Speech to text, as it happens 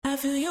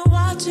feel you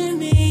watching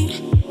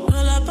me. Pull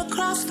up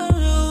across the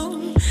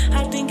room.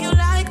 I think you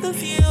like the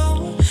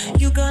view.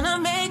 You gonna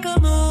make a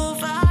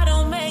move. I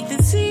don't make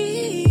this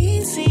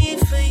easy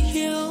for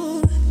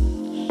you.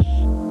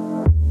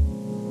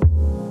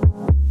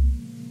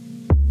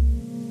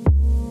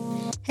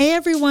 Hey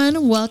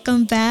everyone,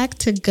 welcome back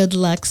to Good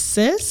Luck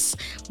Sis.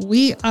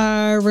 We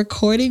are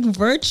recording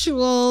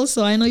virtual,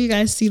 so I know you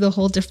guys see the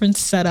whole different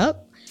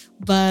setup,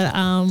 but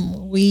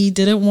we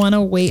didn't want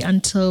to wait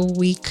until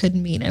we could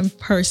meet in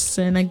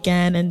person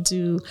again and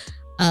do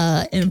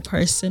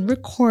in-person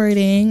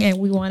recording, and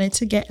we wanted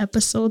to get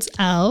episodes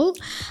out.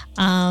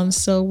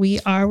 So we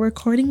are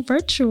recording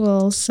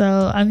virtual.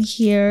 So I'm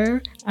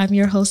here. I'm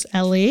your host,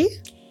 Ellie.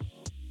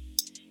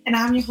 And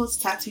I'm your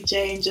host, Tati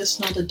J, and just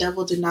know the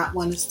devil did not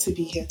want us to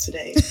be here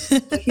today.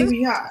 But here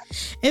we are.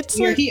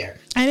 We're here.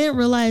 I didn't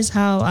realize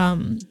how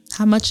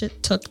much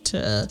it took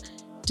to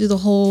do the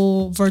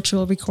whole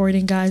virtual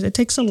recording, guys. It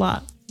takes a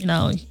lot. You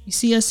know, you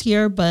see us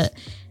here, but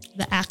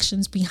the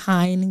actions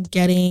behind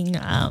getting,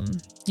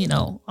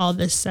 all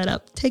this set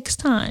up takes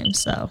time.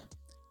 So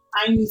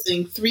I'm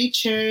using 3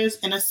 chairs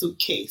and a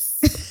suitcase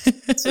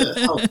to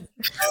help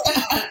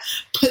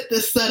put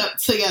this setup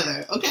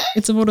together, okay?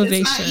 It's a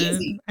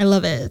motivation. I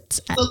love it.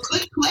 So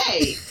click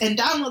play and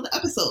download the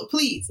episode,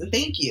 please, and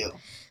thank you.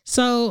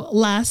 So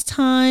last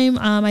time,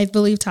 I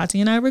believe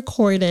Tati and I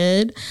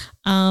recorded,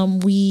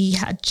 we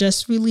had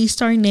just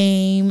released our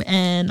name,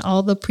 and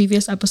all the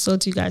previous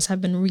episodes you guys have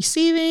been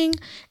receiving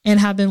and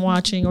have been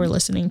watching or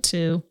listening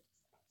to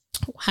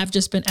have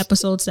just been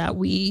episodes that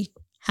we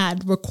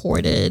had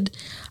recorded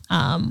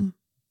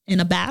in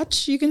a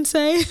batch, you can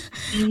say.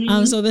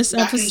 Mm-hmm. So this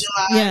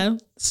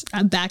episode,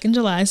 back in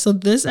July. So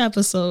this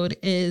episode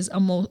is a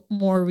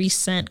more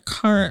recent,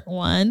 current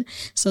one.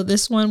 So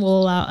this one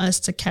will allow us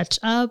to catch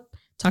up,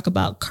 talk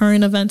about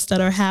current events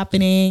that are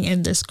happening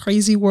in this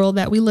crazy world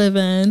that we live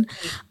in.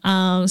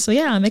 So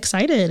yeah, I'm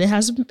excited.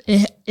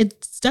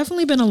 It's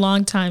definitely been a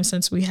long time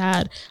since we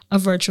had a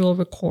virtual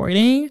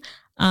recording.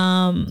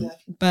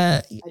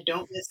 But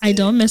I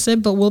don't miss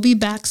it, but we'll be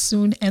back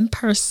soon in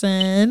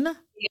person.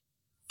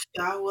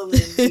 Y'all willing,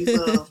 we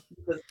will.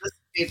 Because this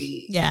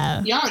baby.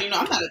 Yeah. Y'all already know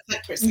I'm not a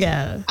tech person.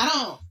 Yeah.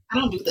 I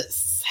don't do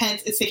this.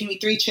 Hence, it's taking me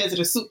 3 chairs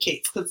and a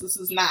suitcase because this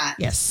is not.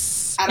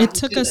 Yes. It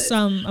took us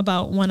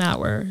about 1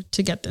 hour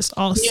to get this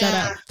all set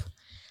up.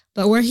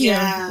 But we're here.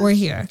 Yeah. We're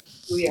here.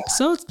 Yeah.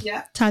 So,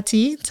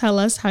 Tati, tell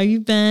us how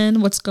you've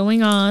been. What's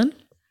going on?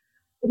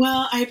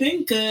 Well, I've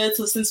been good.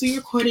 So since we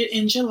recorded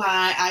in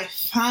July, I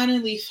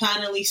finally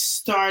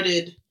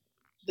started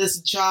this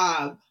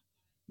job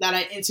that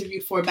I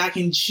interviewed for back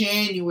in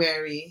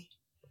January.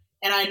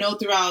 And I know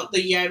throughout the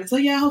year, I've been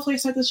like, yeah, hopefully I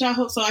start this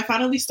job. So I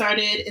finally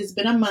started. It's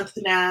been a month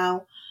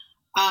now.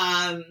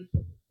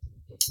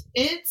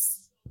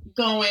 It's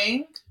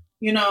going,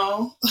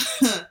 I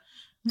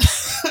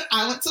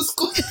went to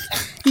school.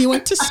 You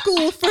went to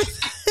school for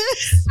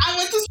this? I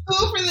went to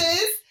school for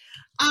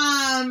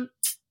this.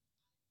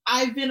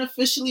 I've been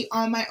officially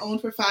on my own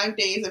for 5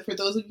 days. And for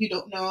those of you who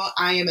don't know,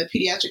 I am a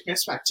pediatric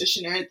nurse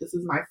practitioner. This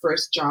is my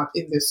first job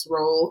in this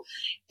role.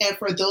 And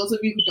for those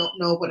of you who don't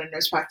know what a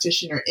nurse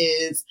practitioner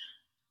is,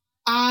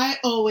 I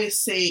always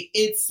say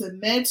it's a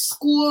med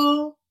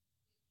school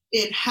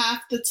in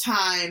half the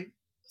time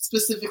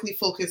specifically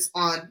focused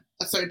on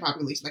a certain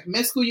population. Like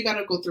med school, you got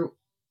to go through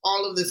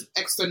all of this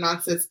extra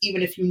nonsense,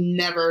 even if you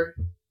never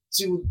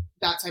do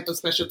that type of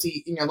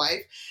specialty in your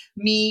life.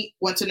 Me,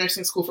 went to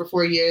nursing school for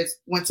 4 years,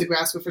 went to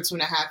grad school for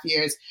 2.5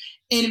 years.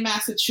 In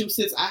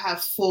Massachusetts, I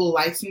have full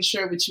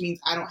licensure, which means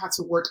I don't have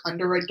to work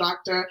under a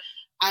doctor.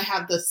 I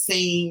have the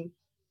same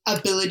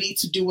ability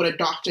to do what a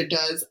doctor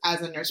does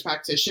as a nurse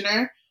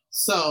practitioner.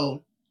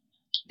 So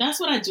that's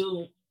what I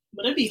do,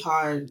 but it'd be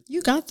hard.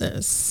 You got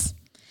this.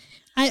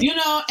 And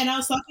I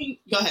was talking,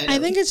 go ahead. I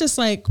think it's just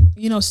like,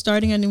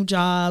 starting a new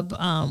job.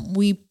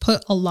 We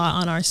put a lot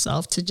on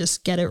ourselves to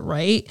just get it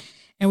right.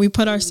 And we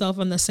put ourselves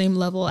on the same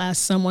level as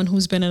someone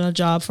who's been in a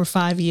job for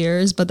 5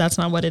 years, but that's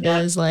not what it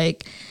is.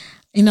 Like,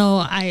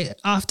 I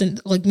often,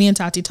 like me and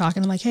Tati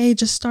talking, I'm like, hey,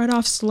 just start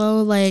off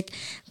slow. Like,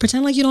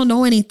 pretend like you don't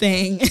know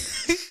anything.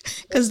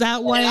 Because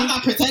that way, I'm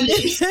not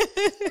pretending.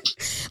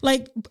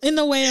 like in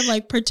the way of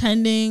like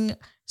pretending.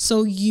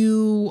 So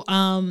so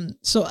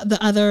the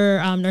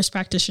other nurse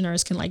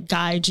practitioners can like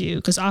guide you.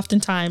 Because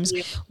oftentimes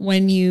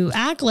when you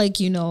act like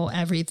you know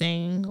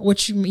everything,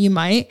 which you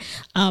might,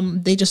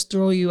 they just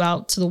throw you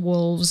out to the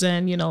wolves,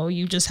 and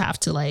you just have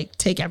to like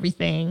take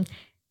everything.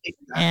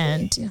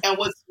 Exactly. And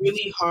what's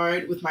really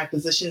hard with my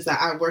position is that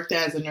I worked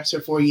as a nurse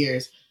for 4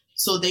 years.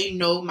 So they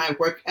know my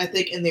work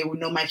ethic and they will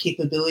know my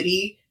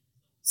capability.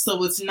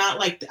 So it's not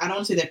like, I don't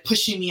want to say they're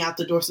pushing me out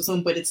the door to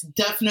someone, but it's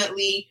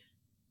definitely,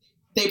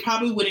 they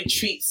probably wouldn't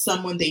treat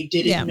someone they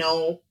didn't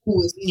know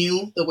who is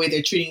new the way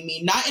they're treating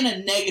me. Not in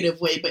a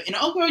negative way, but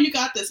oh girl, you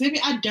got this. Maybe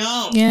I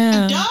don't.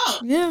 Yeah. I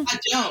don't. Yeah. I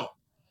don't.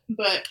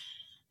 But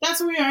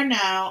that's where we are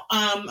now.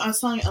 I was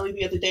telling Ellie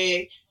the other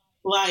day,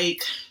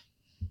 like,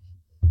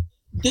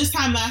 this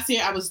time last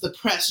year, I was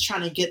depressed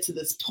trying to get to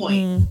this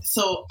point.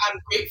 So I'm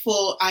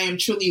grateful I am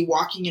truly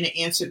walking in an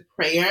answered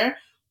prayer.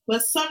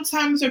 but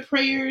sometimes our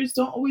prayers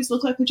don't always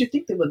look like what you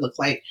think they would look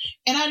like.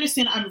 And I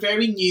understand I'm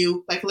very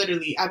new, like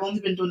literally, I've only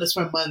been doing this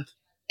for a month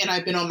and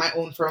I've been on my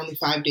own for only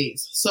 5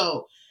 days.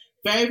 So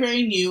very,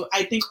 very new.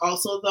 I think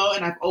also though,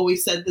 and I've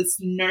always said this,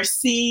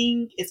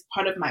 nursing is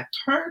part of my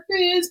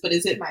purpose, but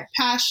is it my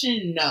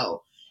passion?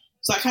 No.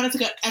 So I kind of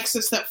took an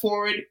extra step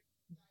forward,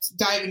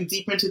 diving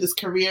deeper into this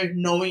career,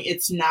 knowing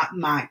it's not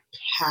my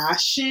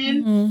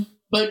passion,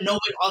 but knowing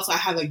also I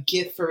have a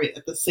gift for it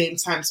at the same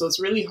time. So it's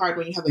really hard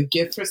when you have a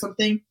gift for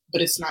something,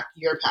 but it's not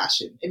your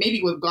passion. It may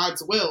be with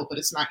God's will, but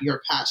it's not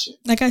your passion.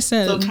 Like I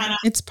said, so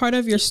it's part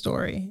of your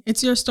story.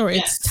 It's your story.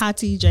 Yes. It's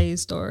Tati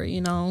J's story, you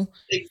know?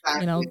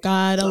 Exactly. You know,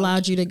 God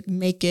allowed you to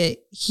make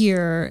it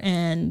here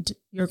and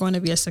you're going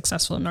to be a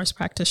successful nurse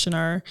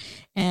practitioner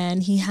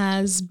and he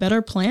has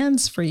better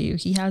plans for you.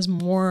 He has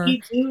more,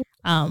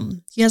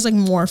 he has like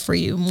more for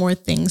you, more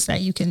things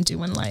that you can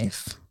do in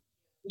life.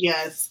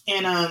 Yes.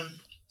 And,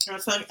 I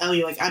was telling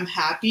Ellie, like, I'm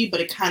happy, but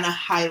it kind of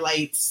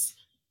highlights,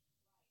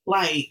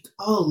 like,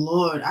 oh,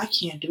 Lord, I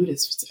can't do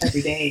this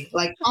every day.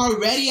 Like,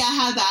 already I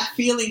have that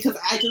feeling because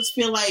I just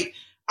feel like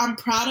I'm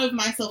proud of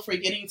myself for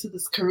getting into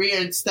this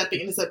career and stepping,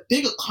 and it's a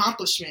big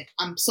accomplishment.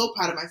 I'm so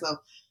proud of myself.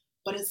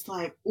 But it's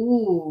like,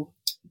 ooh,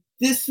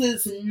 this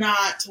is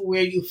not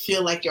where you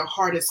feel like your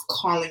heart is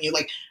calling you.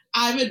 Like,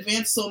 I've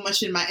advanced so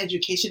much in my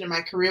education and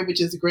my career,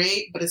 which is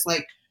great, but it's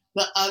like,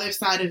 the other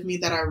side of me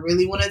that I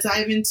really want to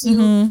dive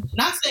into.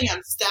 Not saying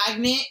I'm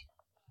stagnant,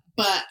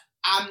 but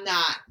I'm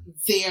not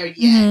there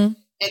yet. And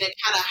it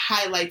kind of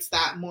highlights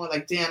that more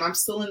like, damn, I'm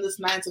still in this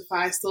 9 to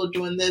 5, still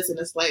doing this. And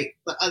it's like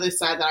the other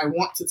side that I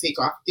want to take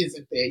off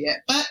isn't there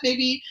yet. But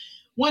maybe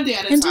one day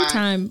at a time. In due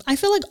time. I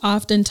feel like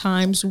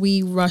oftentimes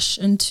we rush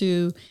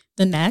into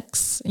the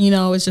next, you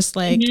know, it's just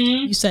like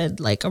you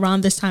said, like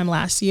around this time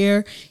last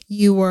year,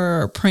 you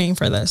were praying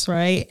for this,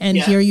 right? And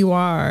here you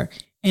are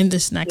in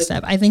this next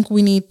step. I think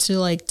we need to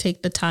like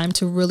take the time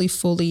to really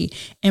fully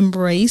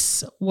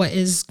embrace what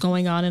is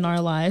going on in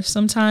our lives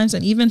sometimes.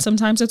 And even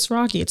sometimes it's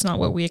rocky. It's not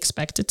what we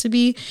expect it to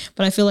be,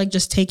 but I feel like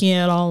just taking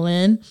it all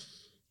in.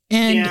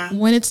 And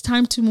when it's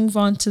time to move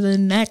on to the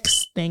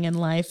next thing in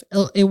life,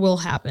 it will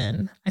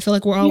happen. I feel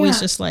like we're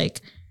always just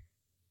like,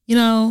 you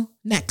know,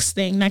 next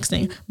thing.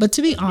 But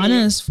to be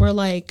honest, for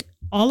like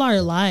all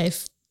our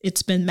life,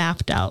 it's been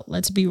mapped out.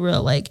 Let's be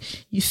real. Like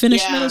you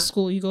finish middle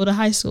school, you go to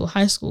high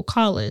school,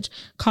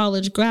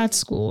 college, grad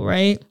school,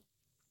 right?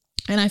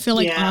 And I feel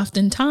like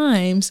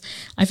oftentimes,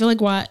 I feel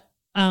like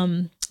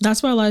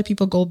that's why a lot of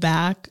people go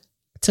back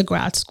to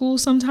grad school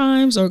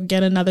sometimes or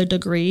get another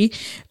degree,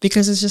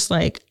 because it's just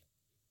like,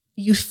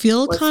 you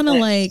feel kind of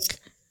like,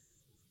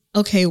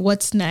 okay,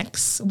 what's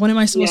next? What am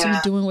I supposed to be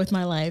doing with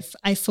my life?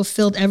 I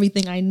fulfilled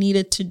everything I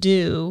needed to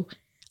do.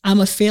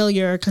 I'm a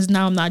failure because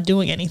now I'm not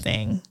doing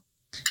anything.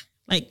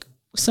 Like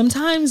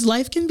sometimes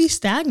life can be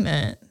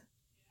stagnant.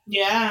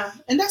 Yeah.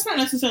 And that's not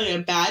necessarily a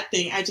bad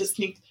thing. I just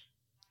think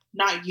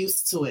not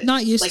used to it.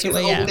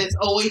 There's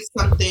always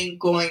something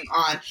going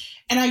on.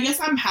 And I guess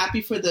I'm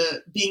happy for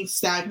the being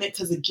stagnant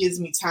because it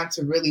gives me time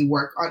to really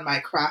work on my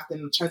craft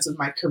in terms of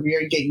my career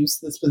and get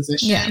used to this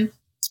position. Yeah.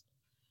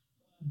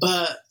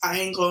 But I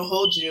ain't gonna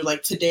hold you.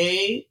 Like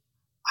today,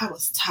 I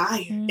was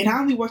tired and I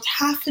only worked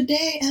half a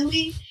day,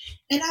 Ellie.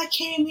 And I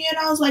came here and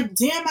I was like,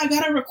 damn, I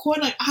gotta record.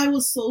 Like I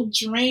was so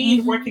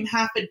drained working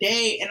half a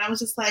day. And I was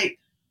just like,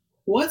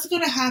 what's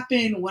gonna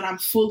happen when I'm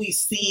fully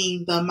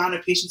seeing the amount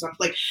of patients I'm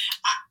like,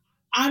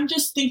 I'm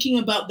just thinking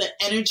about the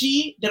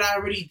energy that I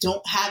already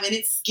don't have. And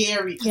it's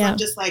scary because I'm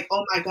just like,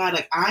 oh my God,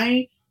 like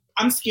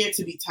I'm scared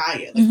to be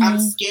tired. Like I'm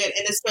scared.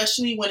 And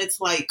especially when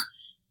it's like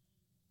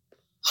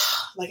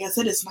I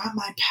said, it's not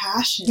my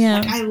passion. Yeah.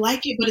 Like I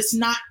like it, but it's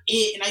not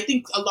it. And I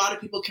think a lot of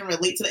people can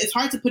relate to that. It's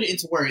hard to put it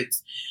into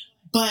words.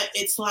 But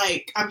it's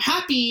like, I'm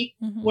happy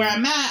where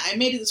I'm at. I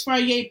made it this far,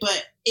 yay.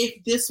 But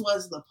if this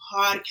was the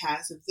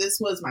podcast, if this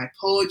was my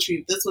poetry,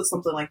 if this was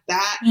something like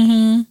that,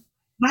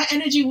 my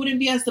energy wouldn't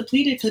be as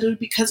depleted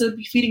because it would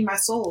be feeding my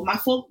soul.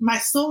 My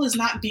soul is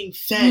not being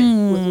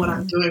fed with what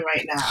I'm doing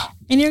right now.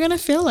 And you're going to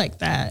feel like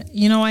that.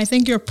 You know, I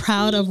think you're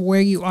proud of where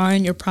you are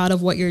and you're proud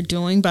of what you're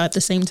doing. But at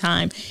the same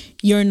time,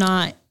 you're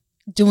not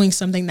doing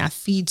something that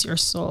feeds your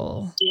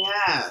soul.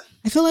 Yeah.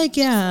 I feel like,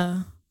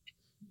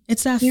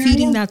 it's that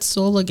feeding that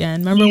soul again.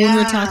 Remember when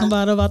we were talking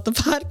about the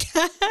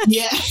podcast?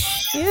 Yeah.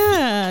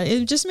 Yeah.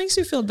 It just makes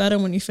you feel better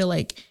when you feel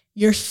like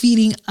you're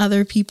feeding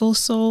other people's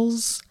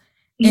souls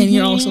and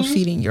you're also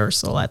feeding your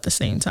soul at the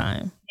same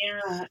time.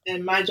 Yeah.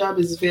 And my job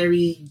is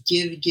very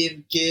give.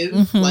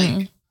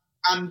 Like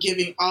I'm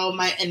giving all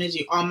my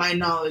energy, all my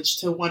knowledge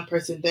to one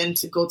person, then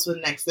to go to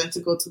the next, then to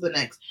go to the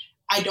next.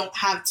 I don't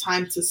have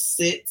time to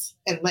sit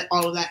and let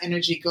all of that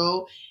energy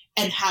go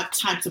and have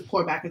time to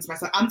pour back into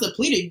myself. I'm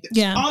depleted.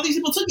 Yeah. All these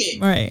people took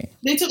it. Right.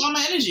 They took all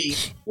my energy.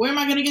 Where am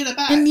I going to get that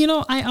back? And, you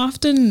know, I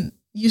often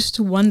used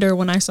to wonder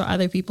when I saw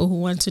other people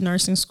who went to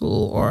nursing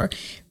school or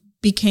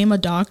became a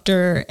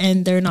doctor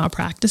and they're not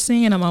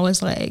practicing. And I'm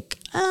always like,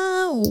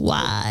 know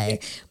why.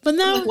 But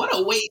now, like, what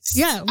a waste.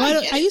 Yeah,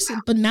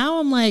 but now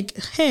I'm like,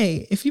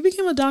 hey, if you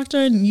became a doctor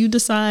and you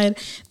decide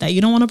that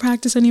you don't want to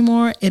practice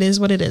anymore, it is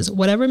what it is.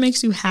 Whatever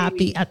makes you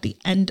happy at the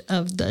end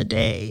of the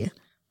day.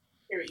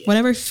 Period.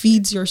 Whatever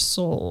feeds your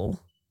soul.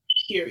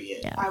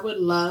 Period. Yeah. I would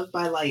love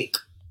by like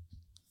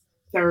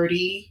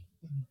 30,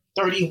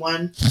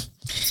 31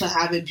 to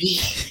have it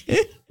be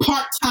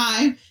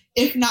part-time,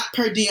 if not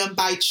per diem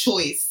by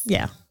choice.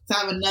 Yeah. To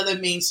have another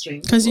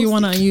mainstream. Because you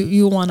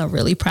wanna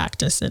really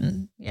practice,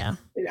 and yeah.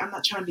 I'm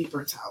not trying to be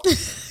burnt out.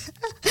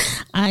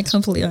 I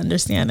completely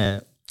understand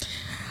it.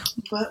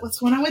 But what's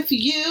going on with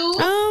you?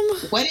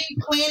 Wedding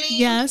planning.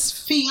 Yes.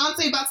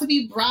 Fiance about to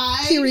be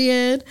bride.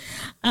 Period.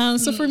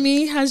 So for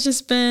me has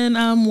just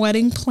been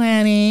wedding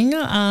planning.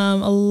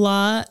 A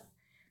lot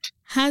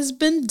has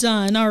been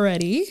done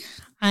already.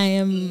 I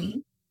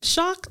am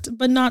shocked,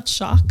 but not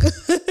shocked.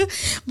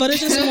 But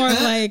it's just more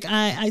like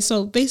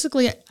so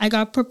basically I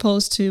got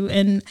proposed to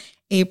in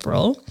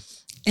April,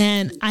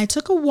 and I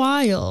took a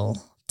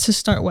while to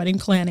start wedding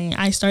planning.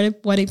 I started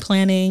wedding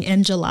planning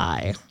in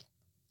July.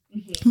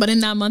 But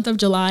in that month of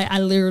July, I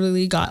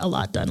literally got a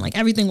lot done. Like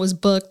everything was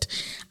booked.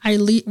 I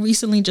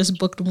recently just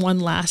booked one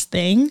last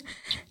thing.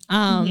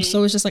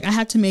 So it's just like I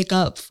had to make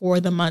up for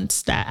the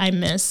months that I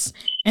miss.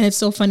 And it's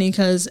so funny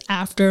because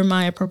after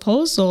my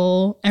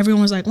proposal,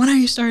 everyone was like, when are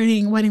you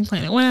starting wedding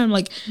planning? When? I'm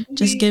like,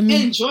 just give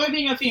me... Enjoy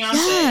being a fiance.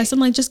 Yes. I'm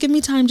like, just give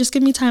me time. Just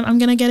give me time. I'm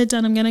going to get it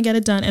done.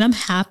 And I'm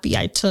happy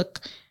I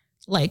took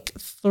like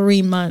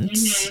 3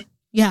 months.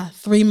 Yeah,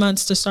 3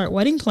 months to start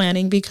wedding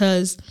planning,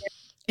 because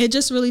it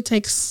just really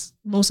takes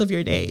most of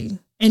your day,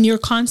 and you're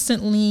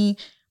constantly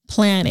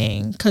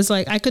planning. Cause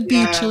like I could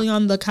be chilling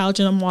on the couch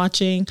and I'm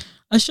watching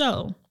a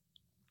show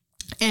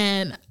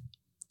and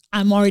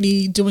I'm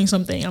already doing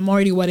something. I'm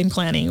already wedding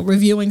planning,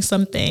 reviewing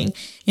something.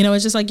 You know,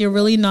 it's just like, you're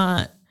really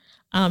not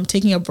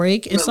taking a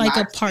break. It's like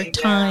a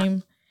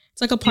part-time,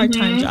 it's like a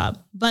part-time job,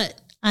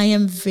 but I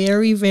am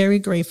very, very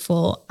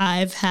grateful.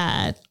 I've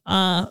had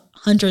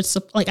hundreds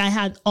of, like I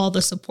had all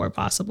the support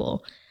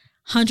possible.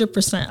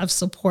 100% of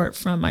support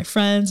from my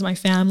friends, my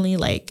family.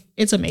 Like,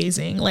 it's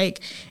amazing. Like,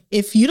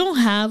 if you don't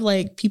have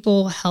like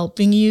people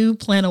helping you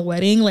plan a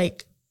wedding,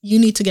 like you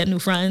need to get new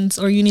friends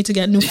or you need to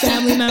get new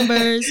family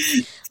members.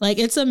 Like,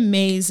 it's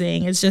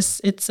amazing.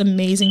 It's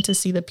amazing to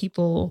see the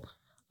people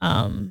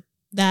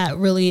that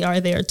really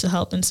are there to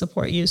help and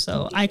support you.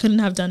 So I couldn't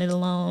have done it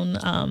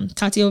alone.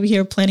 Tati over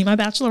here planning my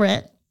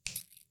bachelorette.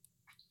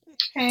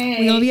 Hey.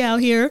 We're gonna be out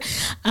here.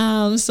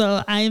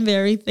 So I am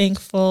very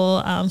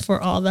thankful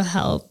for all the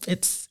help.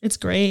 It's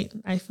great.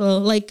 I feel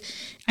like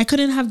I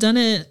couldn't have done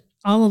it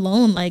all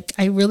alone. Like,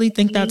 I really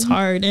think that's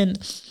hard. And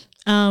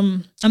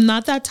I'm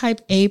not that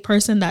type A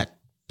person that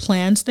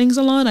plans things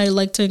alone. I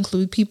like to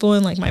include people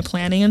in like my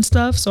planning and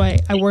stuff. So I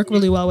work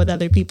really well with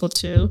other people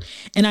too.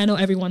 And I know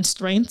everyone's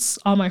strengths.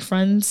 All my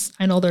friends,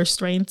 I know their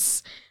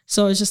strengths.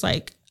 So it's just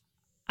like,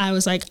 I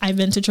was like, I've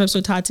been to trips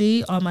with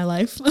Tati all my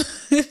life.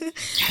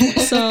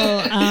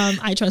 So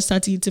I trust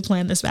Tati to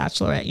plan this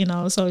bachelorette, you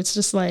know? So it's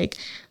just like,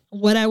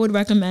 what I would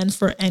recommend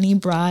for any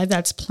bride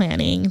that's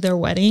planning their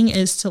wedding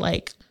is to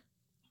like,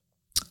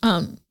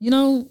 you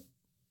know,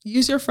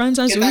 use your friends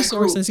as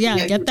resources.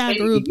 Yeah, get that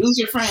group. Use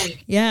your friend.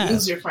 Yeah.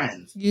 Use your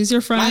friends. Use your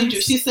friends. Mind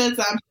you, she says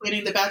I'm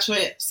planning the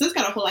bachelorette. She's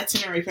got a whole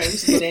itinerary for every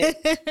single day.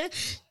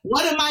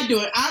 What am I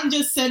doing? I'm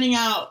just sending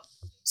out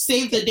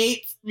save the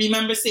date,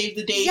 remember save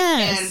the date,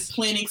 and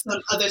planning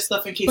some other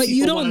stuff in case but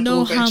you don't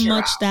know how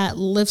much out. That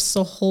lifts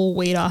the whole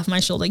weight off my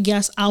shoulder.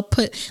 Yes, I'll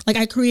put, like,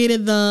 I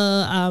created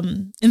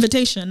the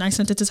invitation. I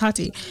sent it to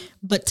Tati,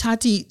 but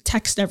Tati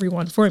texted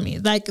everyone for me.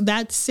 Like,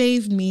 that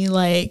saved me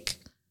like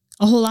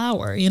a whole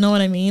hour. You know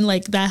what I mean?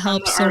 Like, that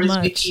helps so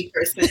much.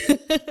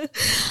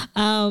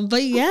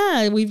 But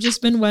yeah, we've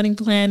just been wedding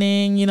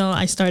planning. You know,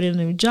 I started a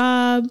new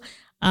job.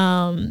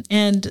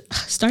 And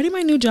starting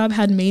my new job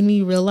had made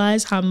me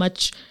realize how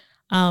much,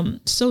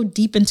 so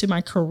deep into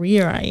my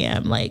career I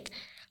am. Like,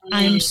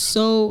 I'm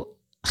so,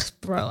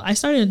 bro, I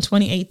started in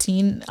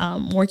 2018,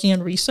 working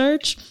in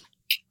research.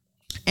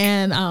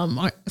 And,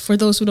 for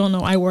those who don't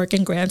know, I work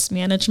in grants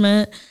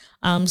management.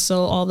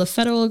 So all the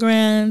federal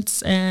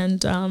grants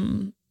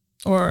and,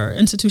 or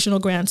institutional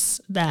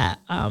grants that,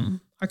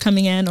 are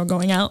coming in or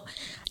going out,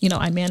 you know,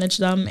 I manage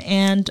them.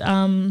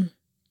 And,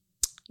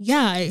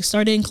 yeah, I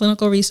started in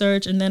clinical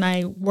research and then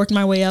I worked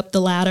my way up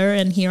the ladder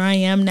and here I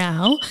am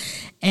now.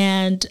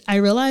 And I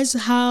realized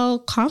how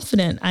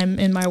confident I'm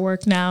in my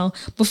work now.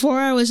 Before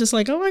I was just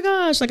like, oh my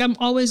gosh, like I'm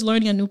always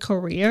learning a new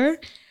career.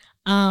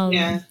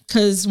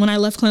 Because when I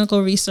left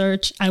clinical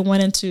research, I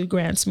went into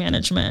grants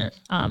management,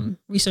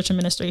 research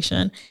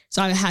administration.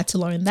 So I had to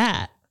learn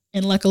that.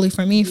 And luckily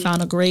for me,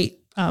 found a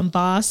great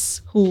boss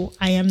who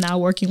I am now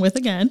working with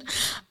again.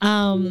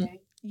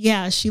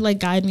 Yeah, she like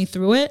guided me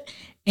through it.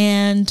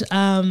 And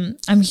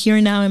I'm here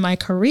now in my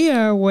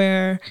career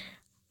where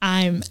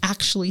I'm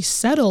actually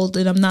settled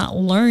and I'm not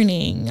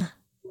learning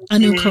a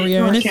new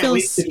career. And it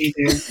feels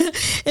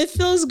it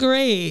feels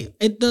great.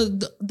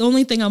 The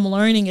only thing I'm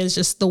learning is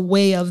just the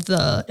way of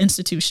the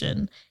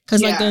institution.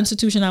 Because like the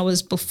institution I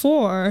was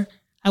before,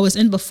 I was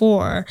in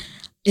before,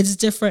 it's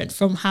different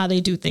from how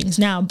they do things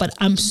now, but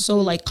I'm so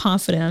like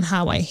confident in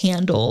how I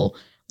handle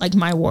like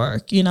my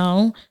work, you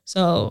know?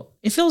 So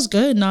it feels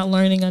good not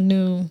learning a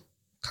new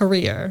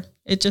career.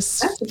 It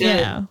just,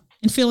 yeah,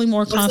 and feeling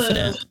more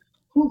confident.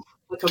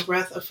 Like a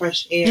breath of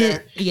fresh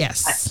air.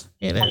 Yes,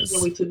 it is. I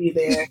can't wait to be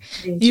there.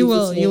 You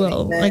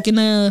will. Like in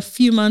a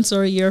few months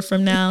or a year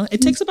from now.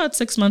 It takes about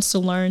 6 months to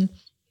learn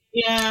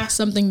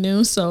something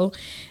new. So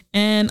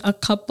in a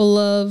couple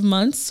of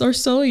months or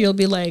so, you'll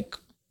be like,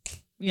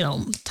 you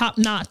know, top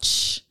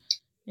notch.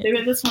 Maybe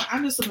at this point,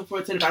 I'm just looking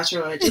forward to the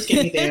Bachelor. Just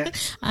get me there.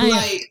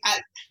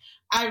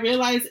 I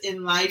realize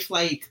in life,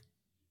 like,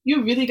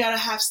 you really gotta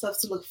have stuff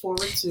to look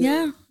forward to.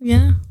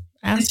 Yeah.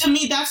 And to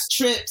me, that's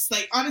trips.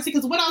 Like, honestly,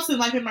 because what else in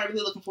life am I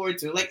really looking forward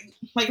to? Like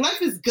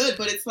life is good,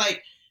 but it's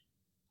like,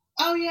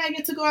 oh yeah, I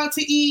get to go out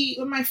to eat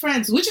with my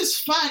friends, which is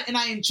fun, and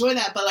I enjoy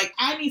that. But like,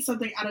 I need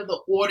something out of the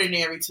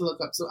ordinary to look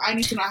up to. I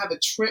need to not have a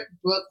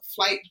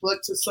flight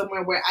booked to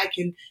somewhere where I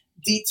can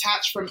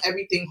detach from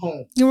everything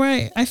home. You're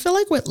right. I feel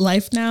like with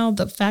life now,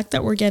 the fact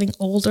that we're getting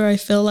older, I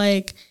feel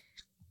like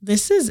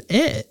this is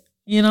it.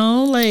 You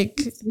know, like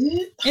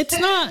it's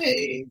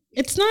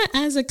not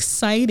as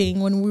exciting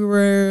when we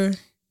were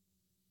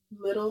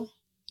little.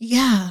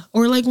 Yeah.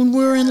 Or like when we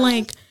were in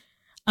like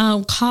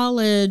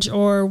college,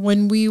 or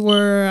when we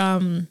were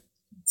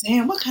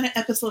damn, what kind of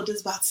episode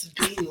is about to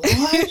be,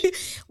 Lord?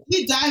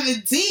 We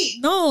diving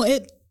deep. No,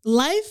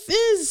 life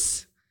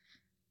is,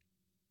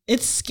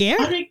 it's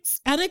scary.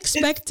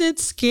 Unexpected,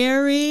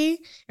 scary.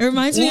 It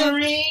reminds me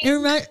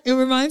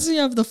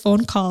of the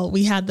phone call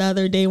we had the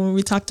other day when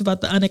we talked about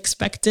the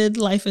unexpected.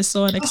 Life is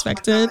so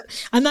unexpected.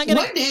 One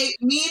day,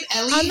 me and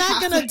Ellie. I'm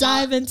not gonna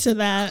dive into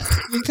that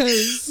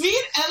because me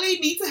and Ellie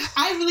need to.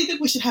 I really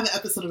think we should have an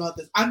episode about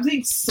this. I'm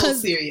being so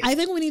serious. I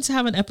think we need to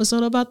have an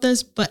episode about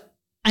this, but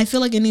I feel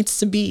like it needs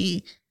to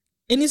be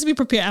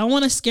prepared. I don't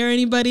want to scare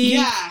anybody.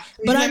 Yeah,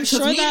 but I'm sure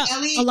that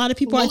a lot of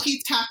people are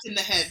tapped in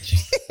the head.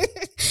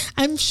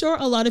 I'm sure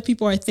a lot of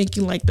people are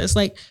thinking like this.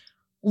 Like,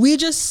 we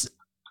just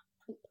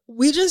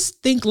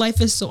think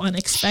life is so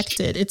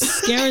unexpected. It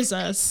scares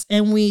us,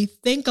 and we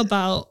think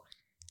about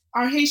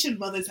our Haitian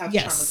mothers have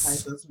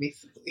traumatized us,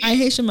 basically. Our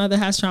Haitian mother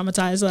has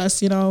traumatized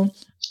us, you know.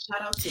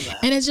 Shout out to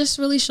that. And it just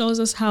really shows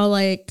us how,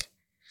 like,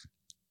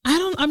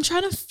 I'm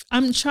trying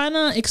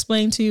to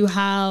explain to you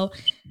how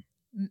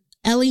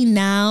Ellie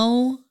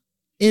now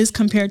is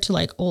compared to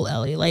like old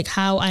Ellie, like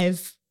how I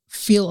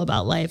feel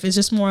about life. It's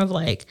just more of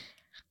like,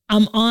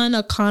 I'm on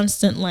a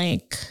constant,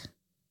 like,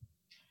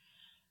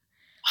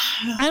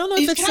 I don't know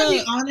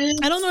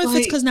if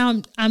it's because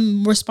now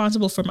I'm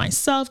responsible for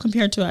myself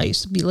compared to I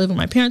used to be living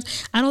with my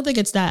parents. I don't think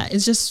it's that.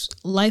 It's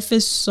just life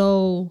is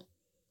so,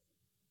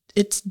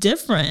 it's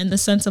different in the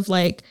sense of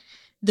like,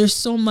 there's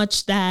so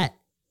much that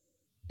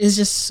is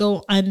just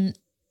so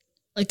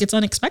it's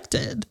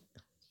unexpected.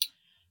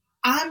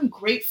 I'm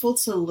grateful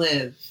to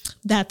live.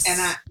 That's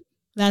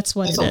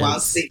what it is.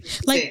 Wild statement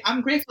to say.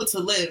 I'm grateful to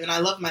live and I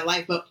love my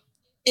life, but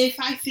if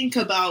I think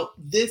about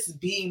this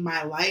being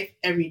my life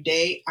every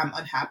day, I'm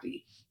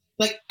unhappy.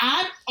 Like,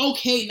 I'm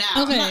okay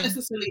now. Okay. I'm not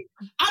necessarily,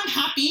 I'm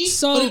happy,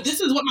 but if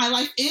this is what my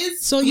life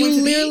is, I'm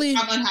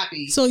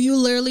unhappy. So you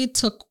literally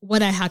took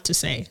what I had to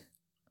say.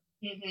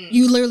 Mm-hmm.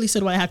 You literally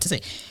said what I had to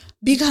say.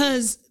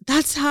 Because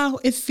that's how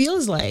it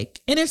feels like.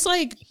 And it's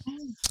like,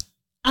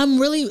 I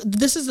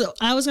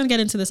was going to get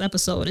into this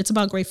episode. It's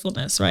about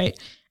gratefulness, right?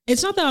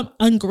 It's not that I'm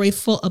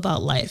ungrateful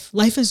about life.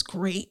 Life is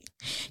great.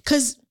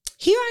 Because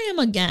here I am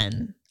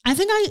again. I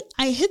think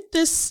I hit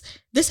this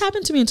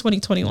happened to me in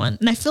 2021.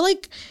 And I feel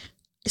like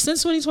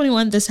since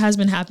 2021, this has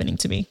been happening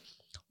to me.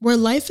 Where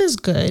life is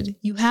good.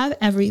 You have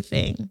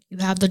everything. You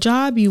have the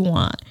job you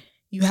want.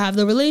 You have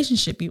the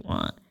relationship you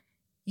want.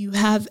 You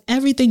have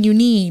everything you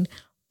need.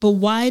 But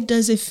why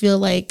does it feel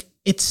like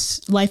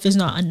life is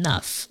not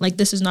enough? Like,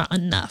 this is not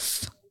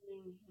enough.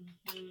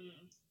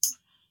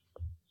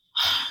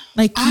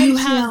 Like, you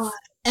have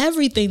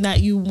everything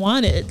that you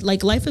wanted.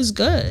 Like, life is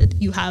good.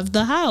 You have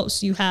the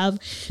house. You have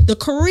the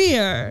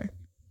career.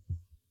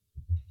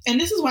 And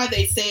this is why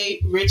they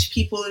say rich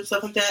people and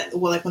stuff like that,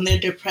 well, like when they're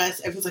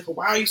depressed, everyone's like,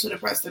 why are you so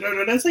depressed?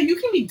 It's like, you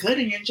can be good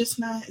and it's just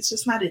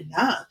not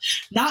enough.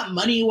 Not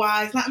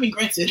money-wise.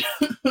 Granted,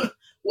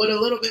 would a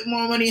little bit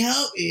more money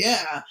help?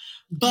 Yeah.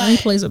 But money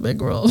plays a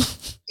big role.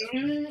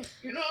 You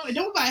know, it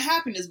don't buy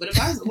happiness, but it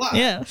buys a lot.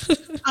 Yeah.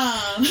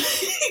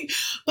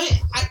 But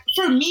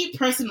for me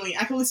personally,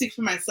 I can only speak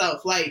for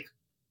myself. Like,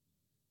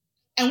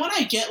 and when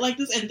I get like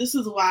this, and this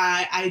is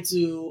why I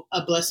do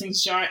a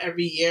blessings jar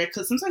every year,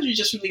 because sometimes you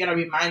just really got to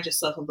remind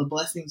yourself of the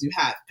blessings you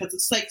have, because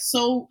it's like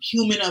so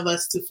human of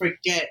us to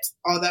forget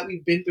all that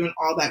we've been through and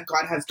all that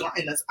God has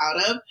gotten us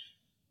out of.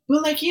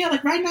 But like, yeah,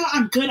 like right now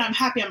I'm good, I'm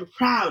happy, I'm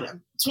proud.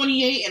 I'm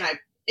 28 and I'm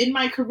in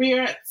my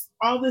career,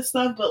 all this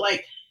stuff. But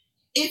like,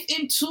 if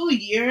in 2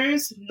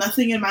 years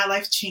nothing in my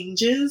life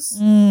changes,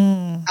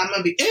 I'm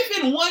gonna be.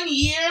 If in 1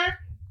 year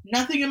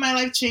nothing in my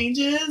life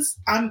changes,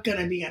 I'm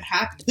gonna be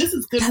unhappy. This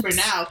is good for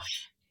now,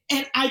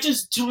 and I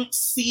just don't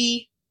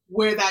see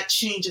where that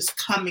change is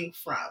coming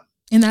from.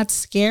 And that's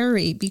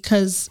scary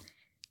because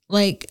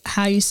like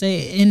how you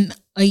say, in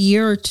a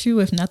year or two,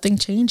 if nothing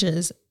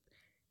changes,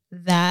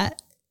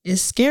 that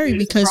is scary.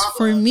 There's a Because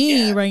for problem.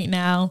 me Yeah. right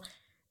now,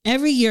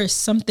 every year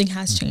something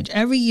has changed.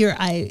 Every year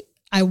I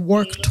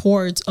work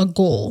towards a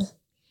goal,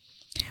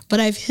 but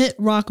I've hit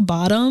rock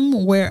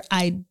bottom where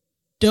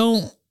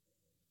the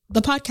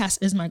podcast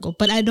is my goal,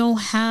 but I don't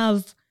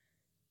have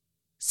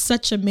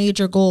such a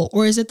major goal.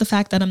 Or is it the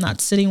fact that I'm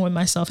not sitting with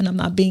myself and I'm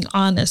not being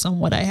honest on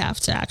what I have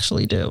to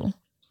actually do?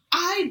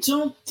 I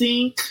don't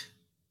think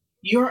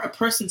you're a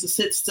person to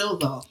sit still,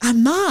 though.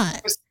 I'm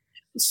not.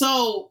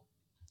 So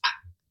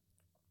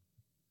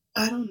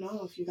I don't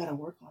know if you got to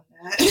work on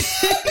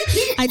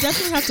that. I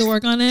definitely have to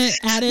work on it.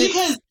 Add it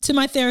because to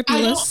my therapy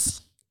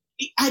list.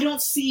 I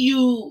don't see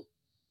you,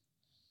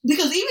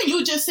 because even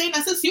you just saying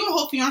that, since you're a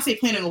whole fiance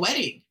planning a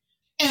wedding,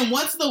 and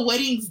once the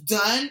wedding's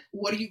done,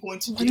 what are you going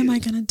to do? What am I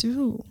going to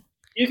do?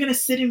 You're going to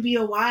sit and be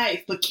a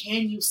wife, but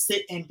can you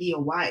sit and be a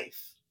wife?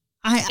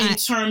 In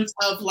terms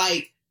of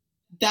like,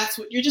 that's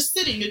what you're just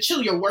sitting, you're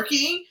chill, you're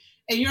working,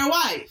 and you're a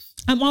wife.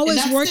 I'm always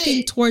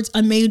working towards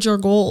a major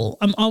goal.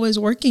 I'm always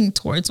working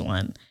towards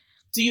one.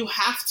 Do you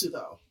have to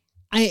though?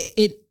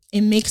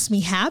 It makes me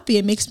happy.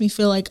 It makes me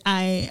feel like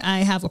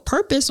I have a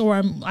purpose,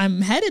 or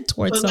I'm headed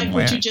towards somewhere. Like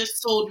what you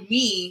just told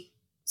me,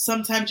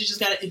 sometimes you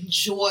just got to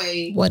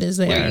enjoy what is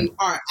there, where you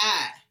are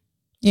at.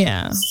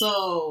 Yeah.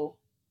 So,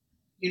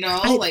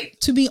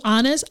 to be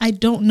honest, I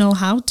don't know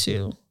how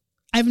to.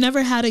 I've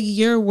never had a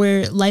year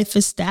where life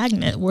is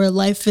stagnant, where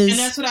life is. And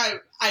that's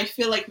what I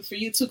feel like for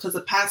you too, because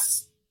the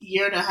past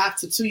year and a half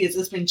to 2 years,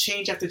 it's been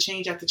change after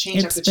change after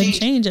change after change. It's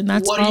been change, and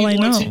that's all I know. What are you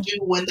going to do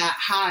when that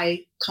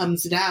high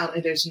comes down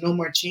and there's no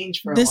more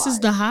change for a while? This is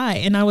the high.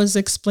 And I was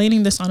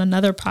explaining this on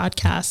another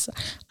podcast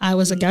I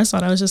was a guest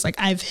on. I was just like,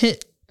 I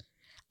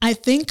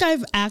think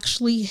I've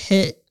actually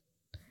hit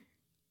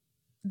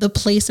the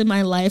place in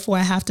my life where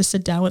I have to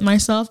sit down with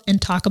myself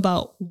and talk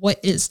about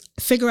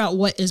figure out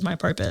what is my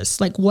purpose,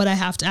 like what I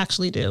have to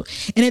actually do.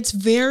 And it's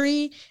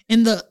the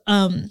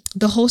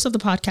host of the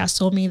podcast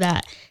told me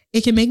that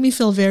it can make me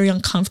feel very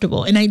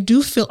uncomfortable. And I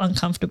do feel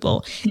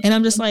uncomfortable. And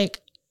I'm just like,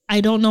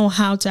 I don't know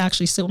how to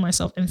actually sit with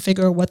myself and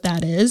figure out what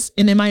that is.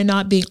 And am I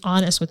not being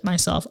honest with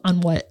myself on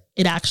what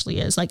it actually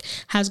is? Like,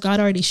 has God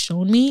already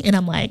shown me? And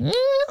I'm like,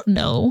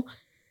 no.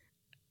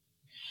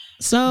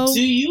 So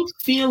do you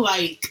feel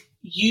like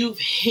you've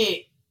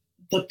hit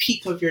the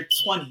peak of your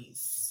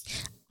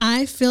 20s?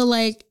 I feel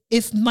like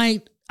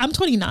I'm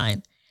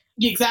 29.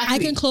 Exactly. I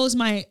can close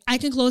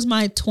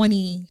my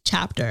 20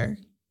 chapter.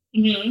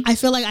 Mm-hmm. I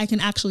feel like I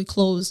can actually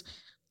close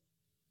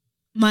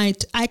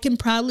I can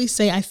proudly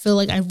say I feel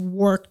like I've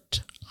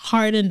worked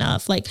hard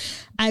enough. Like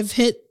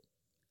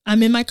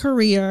I'm in my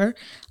career.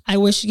 I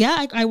wish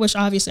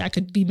obviously I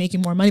could be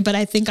making more money, but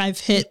I think I've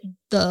hit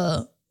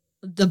the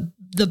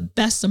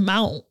best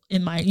amount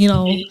in my,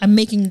 I'm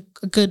making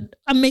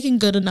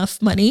good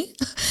enough money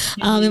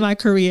in my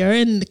career.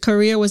 And the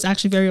career was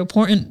actually very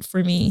important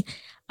for me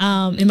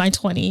in my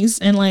 20s.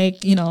 And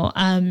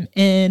I'm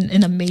in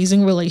an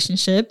amazing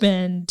relationship,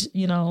 and,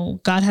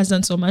 God has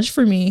done so much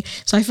for me.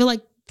 So I feel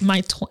like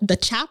my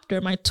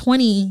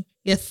 20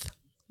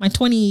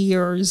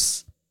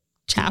 years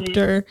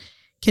chapter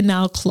can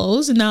now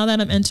close. And now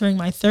that I'm entering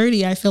my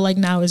 30, I feel like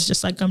now is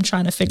just like, I'm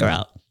trying to figure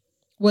out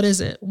what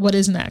is it? What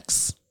is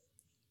next?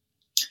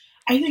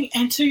 I think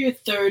enter your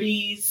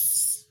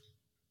 30s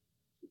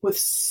with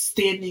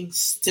standing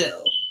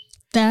still.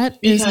 That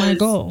is my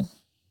goal.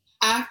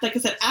 Like I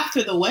said,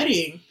 after the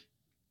wedding,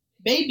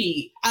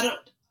 baby,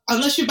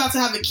 unless you're about to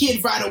have a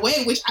kid right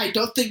away, which I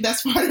don't think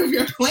that's part of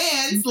your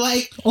plans.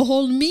 Like,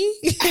 hold me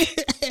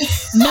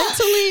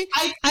mentally.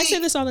 I say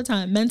this all the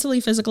time.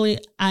 Mentally, physically,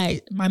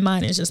 my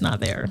mind is just not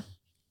there.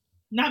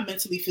 Not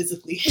mentally,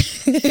 physically.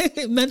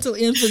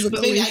 Mentally and physically.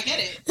 But baby, I get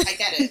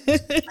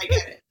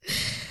it.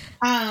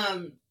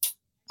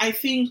 I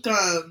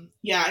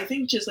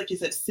think just like you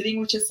said,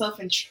 sitting with yourself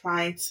and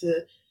trying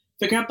to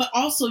figure out, but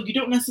also you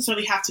don't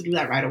necessarily have to do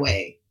that right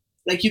away.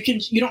 Like you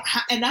don't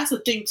have, and that's the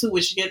thing too,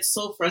 which gets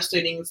so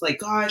frustrating. It's like,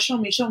 God, show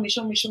me.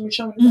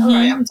 Mm-hmm. All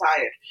right, I'm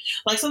tired.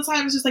 Like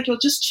sometimes it's just like, yo,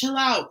 just chill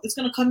out. It's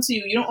going to come to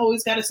you. You don't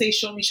always got to say,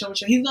 show me. He's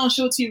going to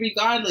show it to you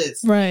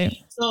regardless. Right.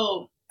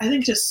 So I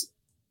think just,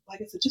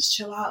 like I said, just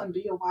chill out and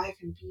be a wife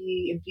and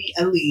be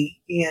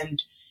Ellie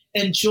and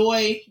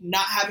enjoy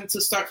not having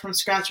to start from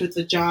scratch with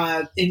a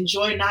job.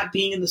 Enjoy not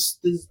being in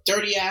the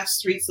dirty ass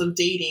streets of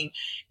dating.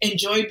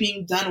 Enjoy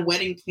being done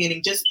wedding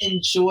planning. Just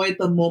enjoy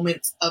the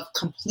moments of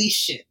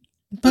completion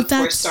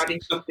before starting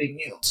something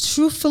new.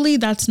 Truthfully,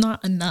 that's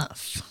not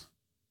enough.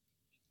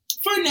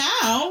 For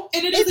now,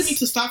 and it doesn't need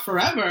to stop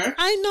forever.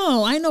 I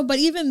know, but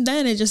even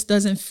then, it just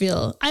doesn't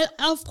feel.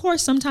 Of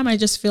course, sometimes I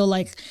just feel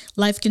like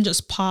life can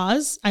just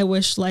pause. I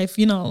wish life,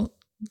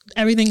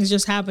 everything is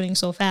just happening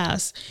so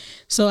fast.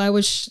 So I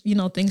wish,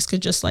 things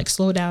could just like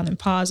slow down and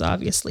pause,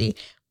 obviously.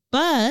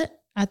 But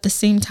at the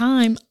same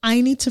time, I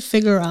need to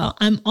figure out.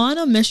 I'm on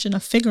a mission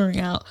of figuring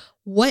out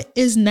what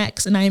is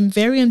next, and I am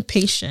very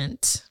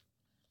impatient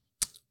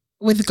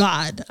with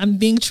God. I'm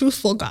being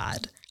truthful,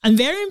 God. I'm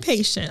very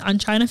impatient. I'm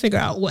trying to figure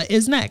out what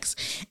is next.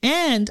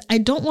 And I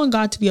don't want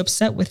God to be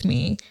upset with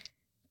me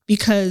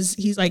because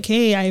he's like,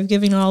 hey, I've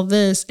given all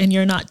this and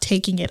you're not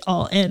taking it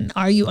all in.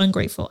 Are you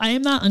ungrateful? I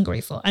am not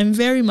ungrateful. I'm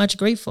very much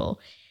grateful.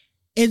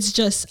 It's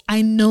just,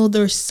 I know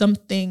there's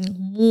something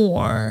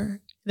more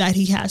that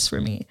he has for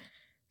me.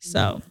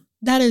 So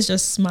that is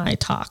just my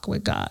talk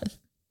with God.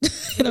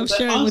 And I'm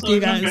sharing with you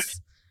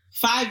guys.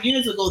 5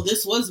 years ago,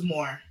 this was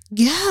more.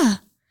 Yeah.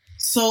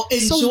 So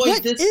enjoy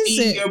this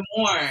being your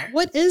more.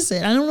 What is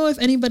it? I don't know if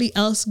anybody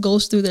else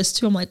goes through this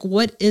too. I'm like,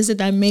 what is it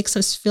that makes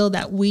us feel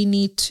that we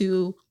need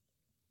to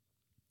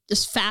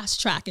just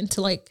fast track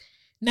into like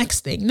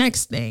next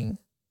thing,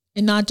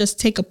 and not just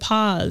take a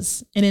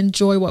pause and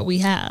enjoy what we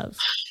have?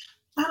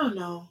 I don't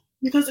know.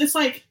 Because it's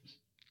like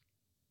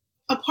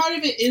a part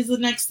of it is the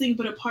next thing,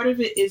 but a part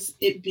of it is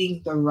it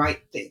being the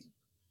right thing.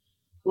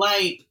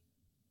 Like,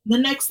 the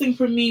next thing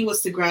for me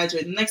was to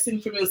graduate. The next thing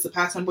for me was to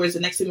pass my boards. The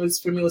next thing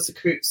for me was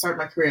to start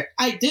my career.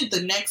 I did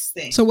the next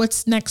thing. So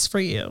what's next for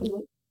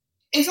you?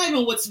 It's not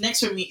even what's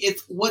next for me.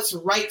 It's what's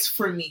right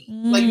for me.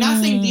 Like,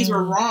 not saying these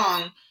were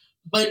wrong,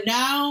 but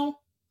now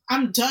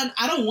I'm done.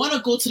 I don't want to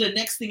go to the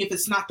next thing if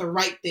it's not the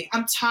right thing.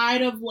 I'm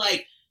tired of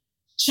like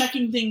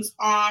checking things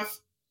off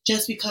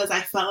just because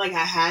I felt like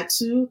I had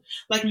to.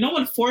 Like, no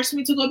one forced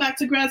me to go back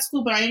to grad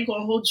school, but I ain't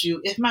gonna hold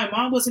you. If my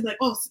mom wasn't like,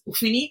 oh,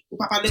 fini,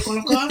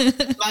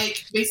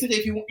 like, basically,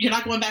 if you're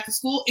not going back to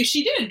school, if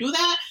she didn't do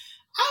that,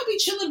 I'd be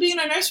chilling being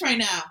a nurse right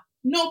now.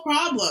 No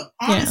problem.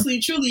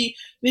 Honestly, truly,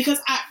 because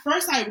at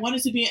first I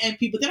wanted to be an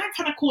NP, but then I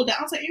kind of cooled down.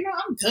 I was like,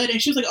 I'm good.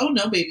 And she was like, oh,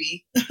 no,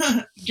 baby,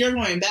 you're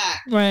going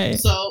back. Right.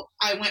 So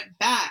I went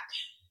back.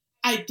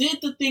 I did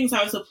the things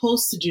I was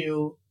supposed to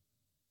do.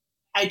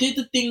 I did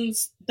the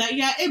things that,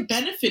 it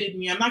benefited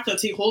me. I'm not going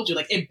to hold you.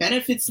 Like, it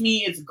benefits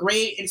me. It's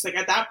great. It's like,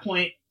 at that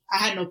point, I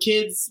had no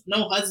kids,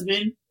 no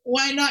husband.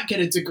 Why not get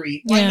a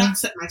degree? Why not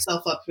set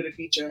myself up for the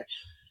future?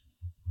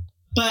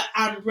 But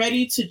I'm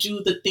ready to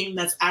do the thing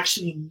that's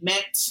actually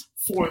meant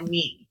for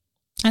me.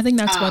 I think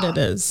that's what it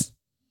is.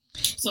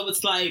 So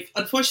it's like,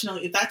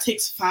 unfortunately, if that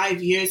takes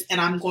 5 years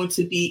and I'm going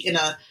to be in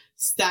a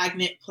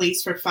stagnant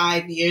place for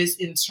 5 years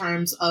in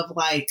terms of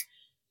like,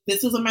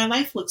 this is what my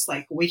life looks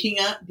like. Waking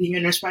up, being a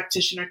nurse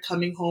practitioner,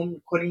 coming home,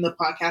 recording the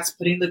podcast,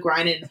 putting the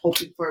grind in,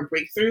 hoping for a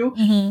breakthrough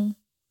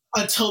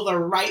until the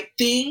right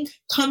thing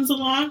comes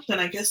along, then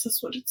I guess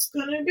that's what it's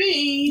going to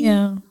be.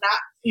 Yeah.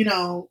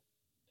 Not,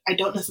 I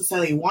don't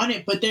necessarily want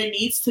it, but there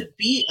needs to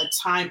be a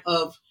time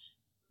of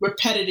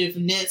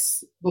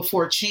repetitiveness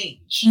before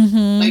change.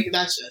 Like,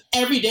 that's just,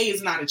 every day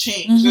is not a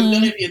change. There's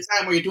going to be a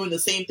time where you're doing the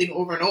same thing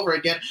over and over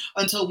again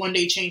until one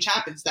day change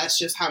happens. That's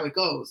just how it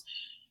goes.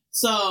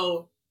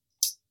 So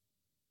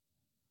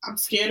I'm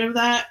scared of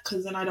that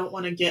because then I don't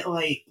want to get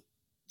like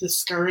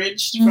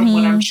discouraged from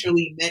what I'm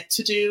truly meant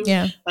to do.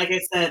 Yeah. Like I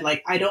said,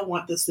 like, I don't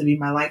want this to be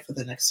my life for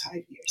the next 5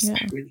 years. Yeah.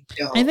 I really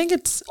don't.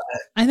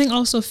 I think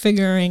also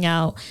figuring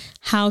out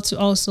how to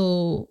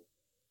also,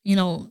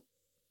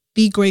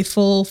 be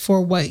grateful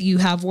for what you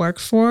have worked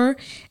for,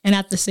 and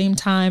at the same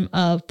time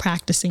of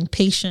practicing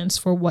patience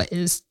for what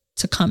is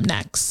to come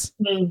next.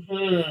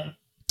 And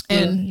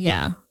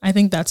I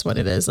think that's what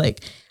it is.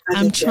 Like,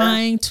 I'm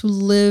trying to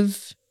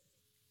live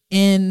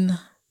in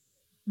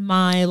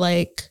my,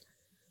 like,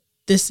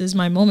 this is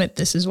my moment.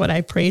 This is what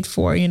I prayed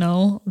for,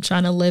 I'm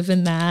trying to live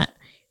in that,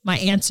 my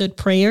answered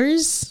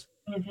prayers.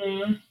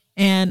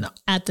 And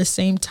at the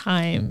same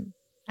time,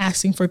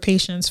 asking for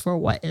patience for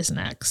what is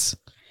next.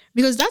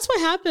 Because that's what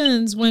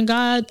happens when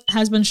God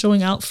has been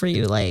showing out for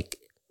you. Like,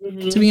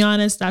 to be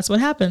honest, that's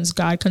what happens.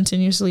 God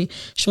continuously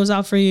shows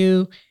out for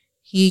you.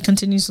 He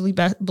continuously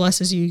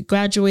blesses you. You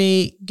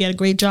graduate, get a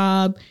great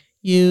job.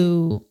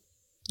 You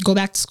go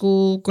back to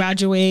school,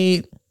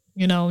 graduate,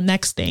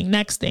 next thing.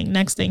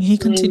 He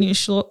continues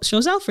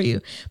shows out for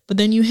you. But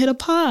then you hit a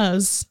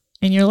pause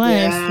in your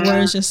life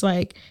where it's just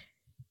like,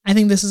 I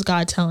think this is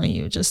God telling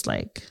you, just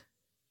like,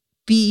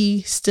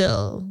 be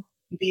still.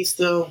 Be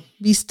still.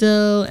 Be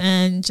still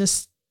and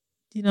just,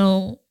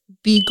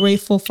 be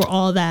grateful for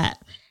all that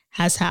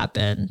has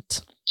happened.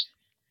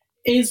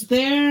 Is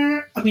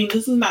there,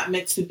 this is not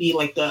meant to be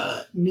like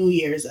the New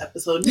Year's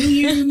episode. New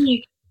Year, New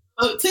Me.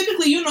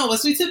 Typically,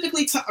 us, we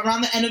typically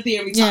around the end of the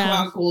year, we talk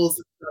about goals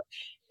and stuff.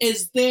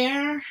 Is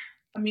there,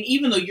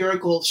 even though your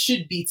goal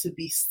should be to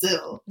be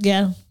still.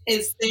 Yeah.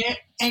 Is there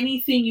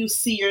anything you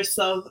see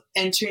yourself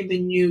entering the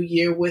new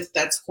year with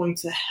that's going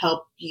to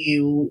help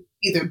you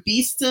either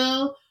be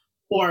still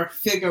or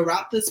figure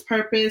out this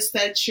purpose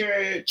that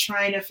you're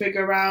trying to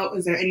figure out?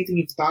 Is there anything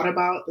you've thought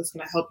about that's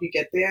going to help you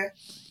get there?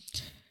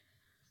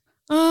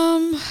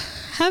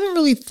 Haven't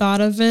really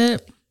thought of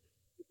it.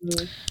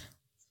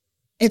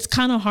 It's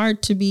kind of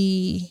hard to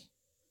be,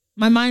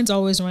 my mind's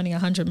always running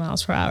 100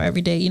 miles per hour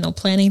every day,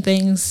 planning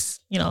things,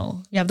 you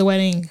have the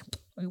wedding,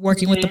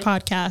 working with the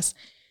podcast.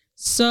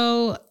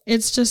 So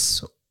it's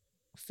just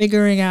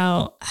figuring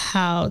out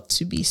how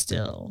to be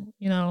still,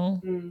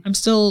 I'm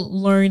still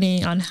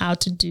learning on how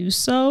to do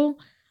so.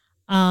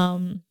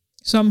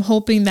 So I'm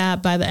hoping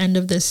that by the end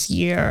of this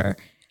year,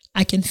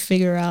 I can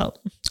figure out,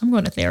 I'm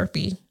going to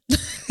therapy.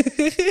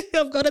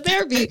 I'm going to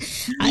therapy.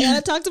 I got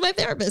to talk to my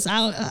therapist.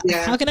 How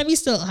can I be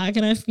still? How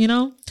can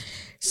I,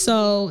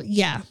 So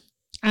yeah,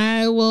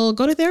 I will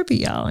go to therapy,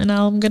 y'all. And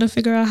I'm going to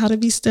figure out how to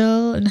be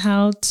still and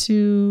how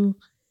to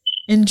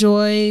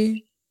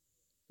enjoy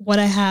what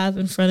I have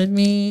in front of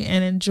me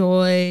and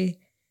enjoy,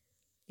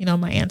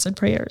 my answered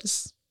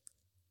prayers.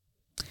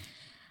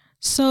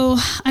 So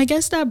I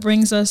guess that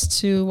brings us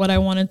to what I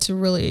wanted to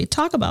really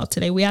talk about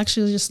today. We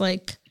actually just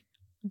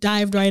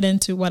dived right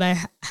into what I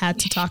had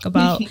to talk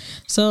about.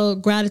 So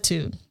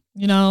gratitude,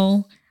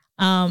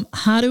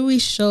 how do we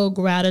show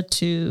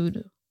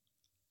gratitude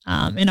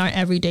in our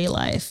everyday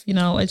life?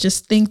 I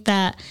just think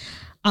that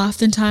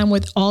oftentimes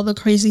with all the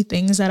crazy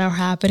things that are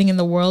happening in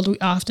the world, we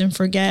often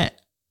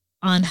forget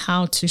on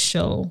how to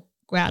show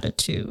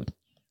gratitude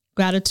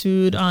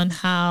on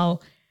how,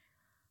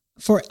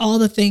 for all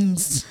the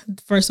things,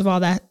 first of all,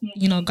 that,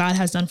 God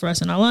has done for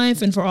us in our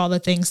life, and for all the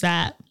things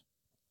that,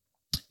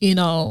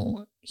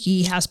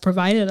 he has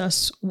provided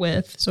us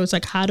with. So it's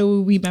how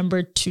do we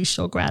remember to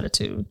show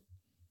gratitude?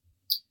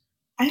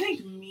 I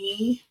think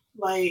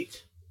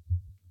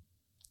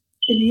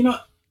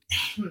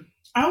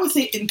I would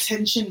say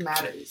intention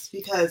matters,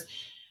 because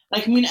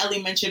me and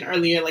Ellie mentioned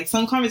earlier,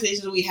 some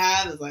conversations we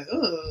have is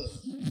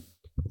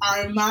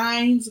our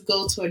minds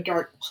go to a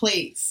dark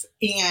place.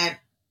 And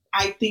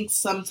I think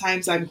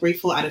sometimes I'm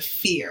grateful out of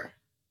fear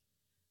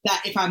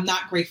that if I'm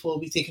not grateful, it'll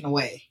be taken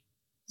away.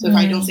 So if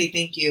I don't say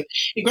thank you,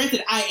 and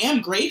granted, I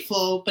am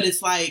grateful, but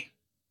it's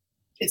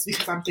it's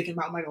because I'm thinking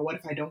about, what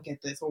if I don't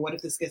get this? Or what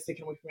if this gets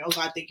taken away from me? Oh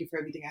God, thank you for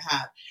everything I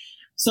have.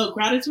 So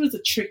gratitude is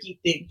a tricky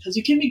thing, because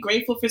you can be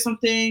grateful for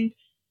something,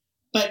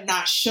 but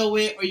not show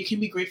it, or you can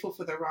be grateful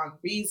for the wrong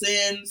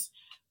reasons.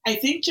 I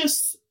think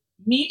just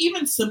me,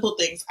 even simple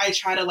things, I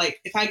try to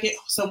if I get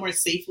somewhere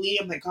safely,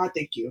 I'm God,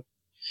 thank you.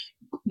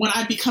 When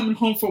I be coming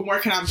home from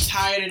work and I'm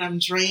tired and I'm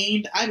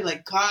drained, I'd be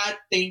God,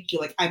 thank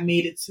you. I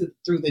made it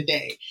through the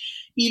day.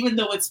 Even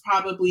though it's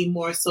probably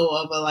more so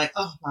of a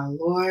oh my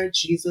Lord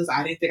Jesus,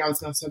 I didn't think I was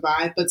going to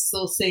survive, but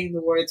still saying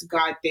the words,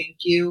 God, thank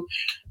you.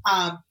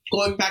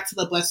 Going back to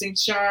the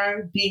blessings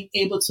jar, being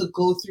able to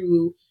go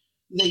through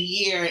the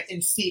year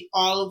and see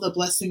all of the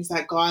blessings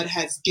that God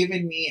has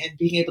given me, and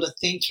being able to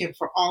thank him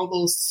for all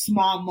those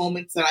small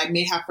moments that I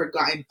may have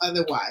forgotten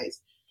otherwise.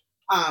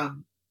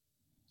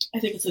 I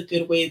think it's a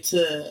good way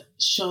to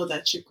show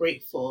that you're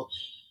grateful.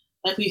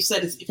 Like we've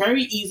said, it's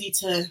very easy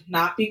to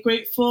not be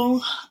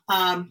grateful.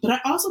 But I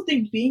also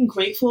think being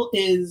grateful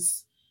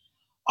is,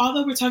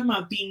 although we're talking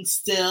about being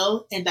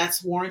still and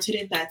that's warranted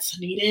and that's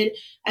needed,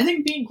 I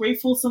think being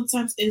grateful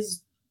sometimes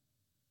is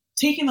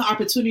taking the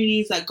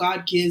opportunities that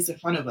God gives in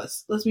front of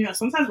us. Let's be honest,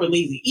 sometimes we're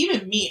lazy.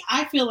 Even me,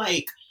 I feel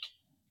like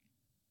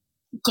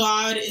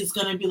God is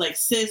going to be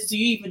sis, do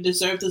you even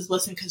deserve this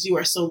blessing because you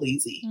are so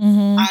lazy?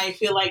 Mm-hmm. I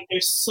feel like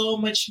there's so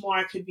much more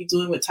I could be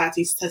doing with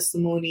Tati's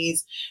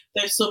testimonies.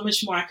 There's so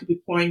much more I could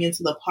be pouring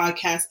into the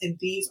podcast. And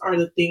these are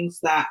the things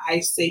that I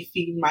say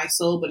feed my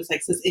soul. But it's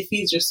sis, it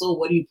feeds your soul.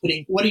 What are you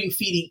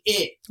feeding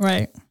it?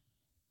 Right.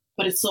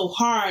 But it's so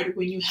hard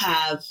when you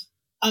have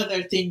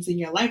other things in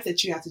your life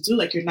that you have to do,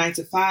 like your 9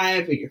 to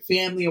 5 or your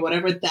family or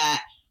whatever,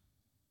 that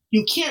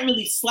you can't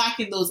really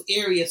slacken those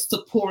areas to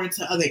pour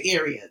into other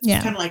areas.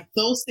 Yeah. Kind of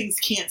those things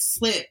can't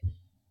slip.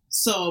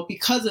 So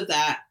because of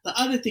that, the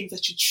other things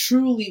that you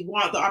truly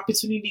want, the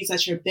opportunities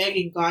that you're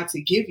begging God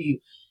to give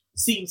you,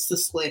 seems to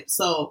slip.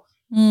 So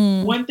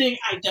one thing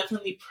I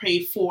definitely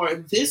prayed for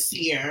this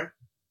year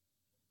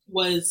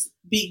was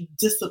being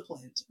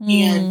disciplined.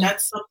 And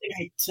that's something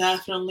I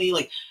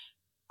definitely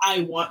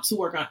I want to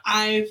work on.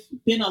 I've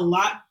been a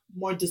lot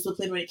more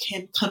disciplined when it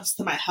comes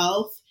to my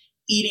health,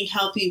 eating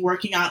healthy,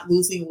 working out,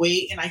 losing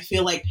weight. And I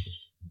feel like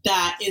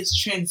that is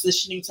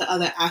transitioning to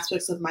other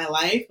aspects of my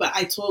life. But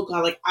I told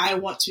God, I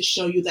want to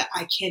show you that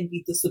I can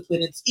be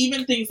disciplined. It's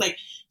even things like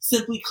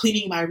simply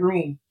cleaning my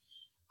room.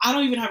 I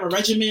don't even have a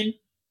regimen,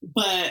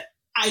 but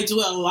I do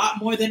a lot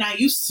more than I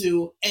used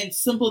to. And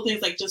simple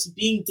things like just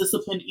being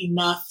disciplined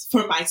enough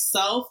for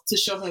myself to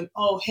show him,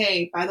 oh,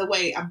 hey, by the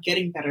way, I'm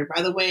getting better.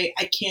 By the way,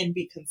 I can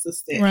be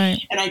consistent. Right.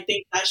 And I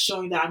think that's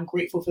showing that I'm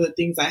grateful for the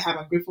things I have.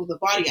 I'm grateful for the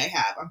body I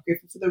have. I'm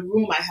grateful for the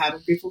room I have.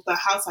 I'm grateful for the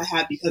house I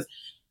have, because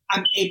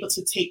I'm able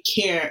to take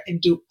care and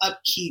do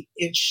upkeep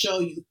and show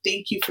you,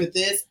 thank you for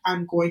this.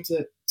 I'm going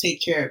to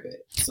take care of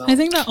it. So I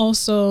think that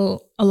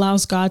also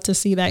allows God to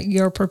see that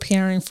you're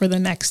preparing for the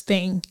next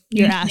thing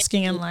you're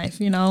asking in life,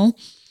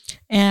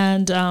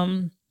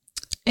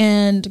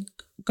 and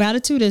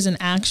gratitude is an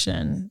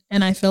action.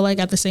 And I feel like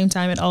at the same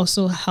time, it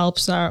also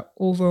helps our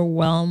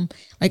overwhelm,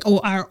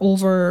 our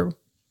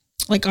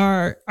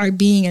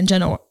being in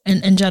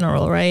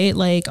general, right?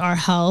 Like our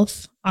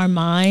health, our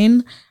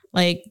mind,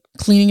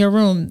 cleaning your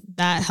room,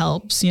 that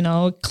helps,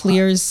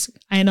 clears.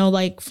 I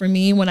know, for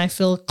me, when I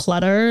feel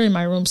clutter and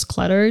my room's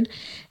cluttered,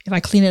 if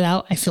I clean it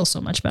out, I feel so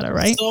much better,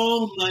 right?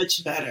 So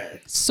much better.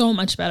 So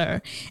much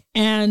better.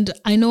 And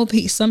I know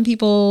some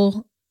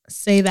people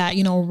say that,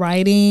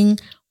 writing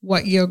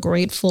what you're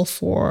grateful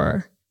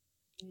for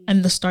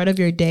and the start of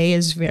your day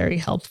is very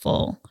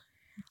helpful.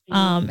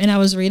 And I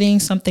was reading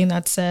something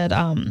that said,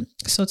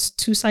 so it's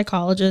two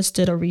psychologists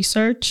did a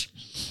research.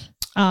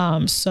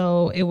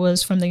 So it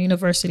was from the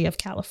University of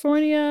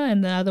California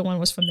and the other one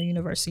was from the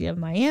University of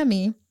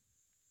Miami.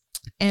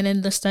 And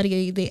in the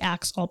study, they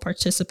asked all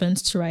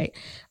participants to write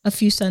a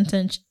few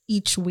sentences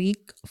each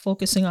week,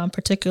 focusing on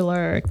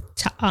particular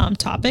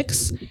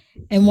topics.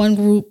 And one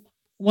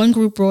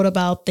group wrote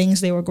about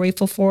things they were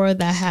grateful for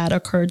that had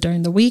occurred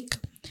during the week.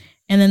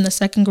 And then the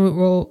second group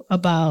wrote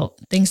about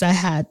things that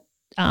had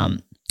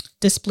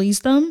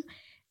displeased them.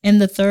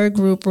 And the third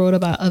group wrote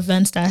about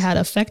events that had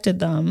affected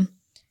them.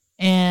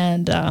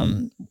 And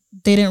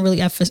they didn't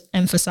really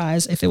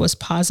emphasize if it was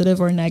positive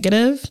or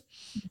negative.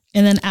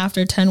 And then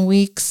after 10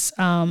 weeks,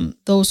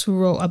 those who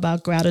wrote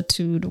about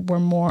gratitude were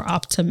more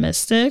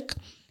optimistic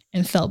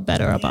and felt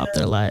better about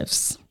their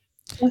lives.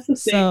 That's the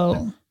thing.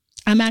 So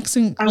I'm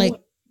asking,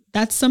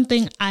 that's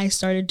something I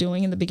started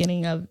doing in the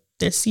beginning of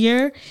this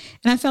year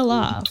and I fell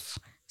off.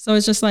 So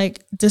it's just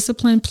like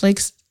discipline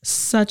plays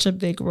such a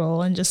big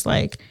role. And just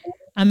like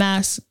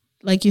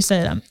like you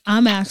said,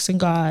 I'm asking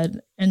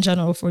God in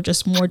general for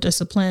just more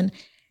discipline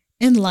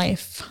in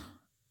life.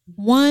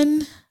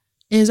 One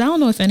is, I don't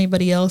know if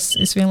anybody else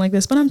is feeling like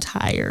this, but I'm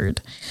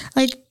tired.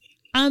 Like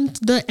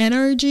the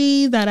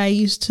energy that I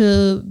used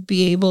to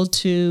be able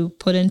to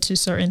put into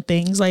certain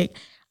things, like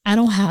I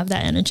don't have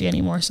that energy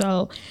anymore.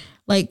 So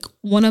like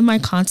one of my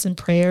constant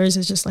prayers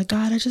is just like,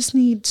 God, I just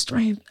need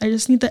strength. I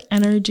just need the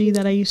energy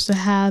that I used to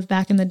have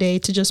back in the day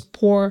to just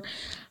pour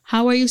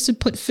how I used to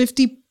put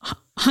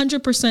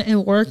 100%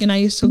 in work. And I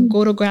used to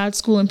go to grad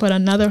school and put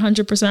another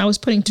 100%. I was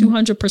putting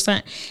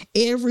 200%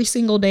 every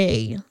single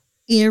day.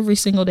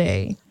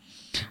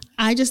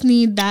 I just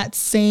need that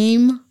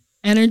same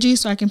energy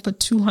so I can put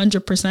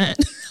 200%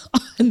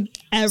 on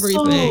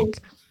everything.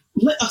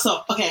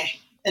 So, okay.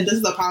 And this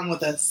is the problem with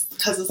this.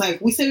 Because it's like,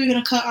 we say we're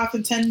going to cut off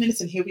in 10 minutes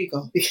and here we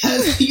go.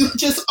 Because you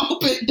just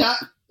opened up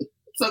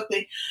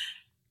something.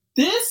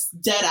 This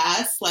dead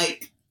ass,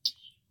 like,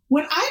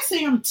 when I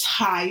say I'm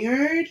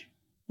tired,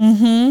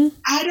 when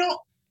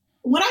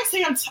I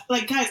say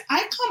like, guys,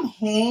 I come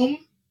home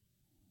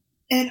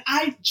and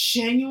I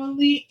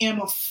genuinely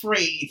am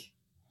afraid.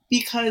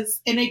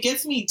 And it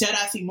gets me dead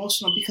ass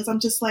emotional because I'm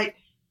just like,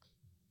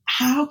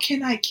 how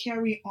can I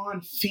carry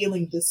on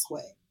feeling this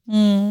way?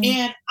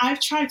 And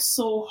I've tried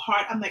so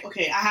hard. I'm like,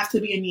 okay, I have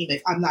to be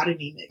anemic. I'm not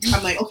anemic.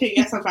 I'm like, okay,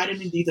 yes, I'm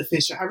vitamin D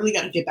deficient. I really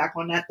got to get back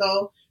on that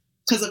though.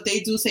 Because if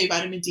they do say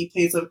vitamin D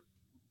plays a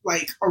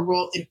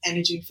role in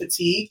energy and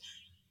fatigue,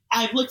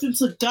 I've looked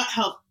into gut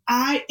health.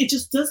 It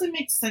just doesn't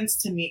make sense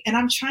to me. And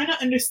I'm trying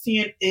to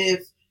understand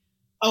if,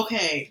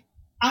 okay,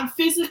 I'm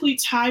physically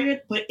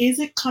tired, but is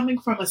it coming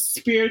from a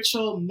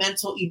spiritual,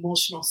 mental,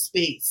 emotional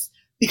space?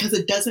 Because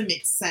it doesn't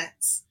make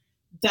sense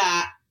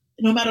that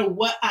no matter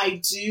what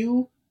I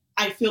do,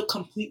 I feel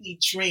completely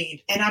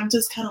drained. And I'm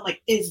just kind of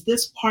like, is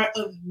this part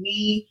of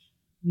me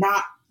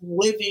not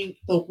living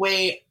the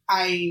way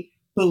I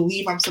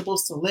believe I'm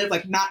supposed to live?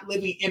 Like not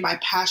living in my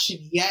passion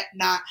yet,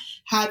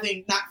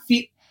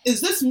 is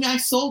this my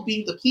soul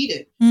being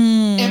depleted?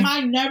 Am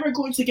I never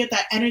going to get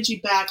that energy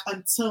back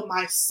until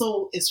my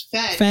soul is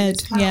fed?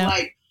 It's kind of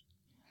like,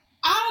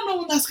 I don't know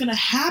when that's going to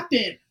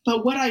happen.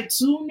 But what I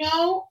do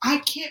know, I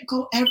can't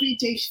go every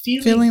day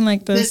feeling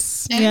like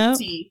this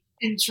empty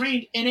and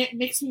drained. And it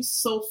makes me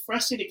so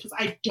frustrated because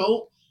I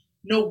don't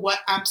know what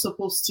I'm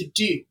supposed to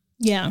do.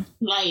 Yeah.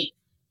 Like,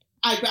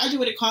 I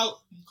graduated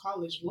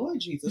college, Lord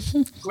Jesus,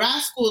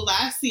 grad school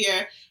last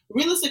year.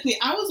 Realistically,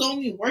 I was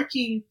only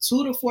working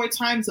 2 to 4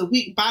 times a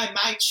week by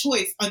my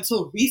choice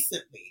until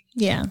recently.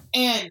 Yeah.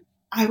 And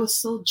I was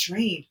so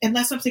drained. And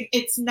that's something,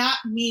 it's not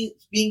me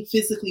being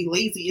physically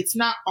lazy. It's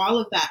not all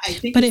of that. I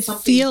think it's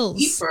something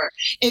deeper.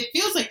 It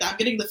feels like that. I'm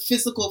getting the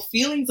physical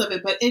feelings of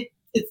it, but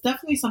it's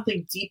definitely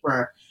something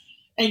deeper.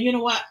 And you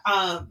know what?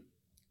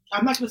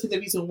 I'm not going to say the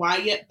reason why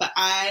yet, but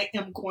I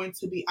am going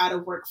to be out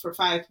of work for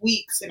 5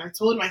 weeks. And I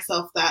told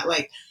myself that,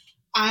 like,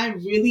 I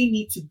really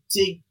need to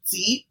dig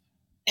deep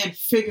and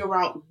figure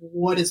out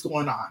what is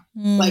going on.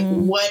 Like,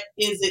 what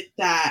is it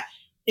that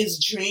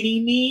is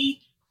draining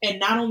me? And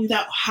not only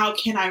that, how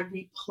can I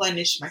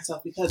replenish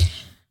myself? Because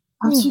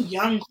I'm too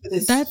young for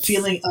this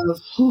feeling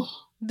of...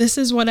 This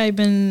is what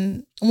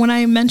when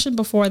I mentioned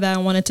before that I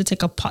wanted to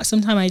take a pause.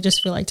 Sometimes I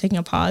just feel like taking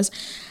a pause.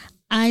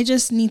 I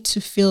just need to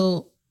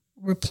feel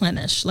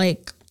replenished.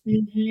 Like,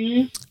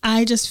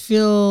 I just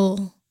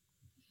feel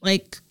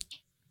like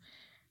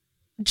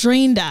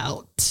drained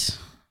out.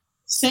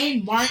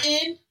 Saint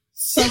Martin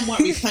somewhat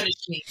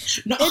replenished me.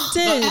 No, it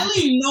did. But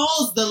Ellie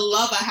knows the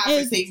love I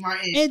have for Saint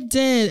Martin. It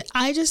did.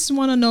 I just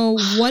want to know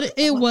what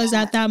it was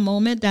at that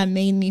moment that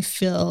made me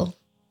feel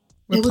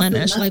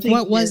replenished. Like,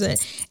 what was it?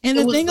 And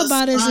the thing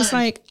about it is, it's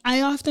like,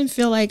 I often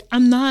feel like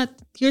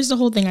here's the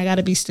whole thing. I got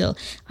to be still.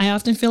 I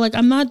often feel like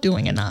I'm not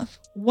doing enough.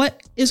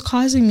 What is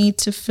causing me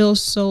to feel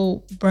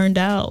so burned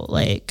out?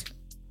 Like,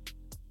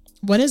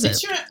 what is it?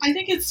 I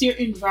think it's your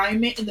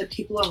environment and the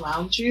people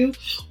around you,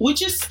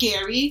 which is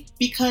scary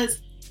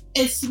because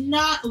it's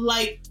not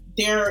like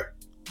they're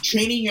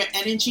draining your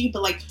energy,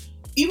 but like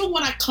even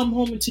when I come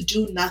home to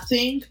do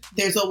nothing,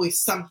 there's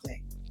always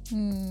something.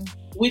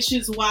 Which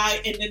is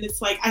why, and then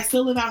it's like, I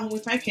still live at home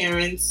with my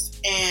parents,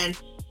 and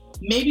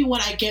maybe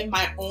when I get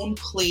my own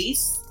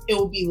place, it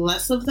will be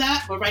less of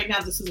that. But right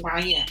now, this is where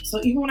I am. So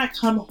even when I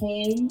come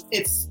home,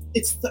 it's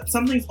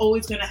something's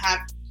always going to have,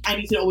 I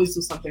need to always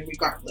do something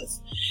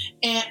regardless.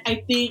 And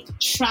I think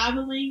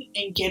traveling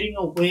and getting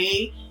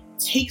away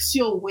takes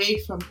you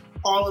away from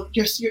all of,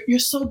 you're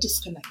so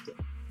disconnected.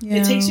 Yeah.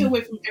 It takes you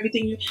away from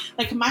everything.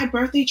 Like my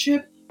birthday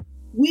trip,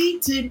 we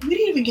didn't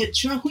even get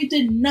drunk. We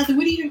did nothing.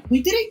 We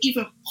didn't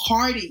even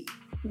party.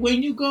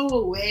 When you go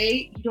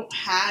away, you don't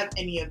have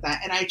any of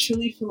that. And I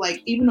truly feel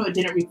like, even though it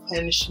didn't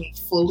replenish me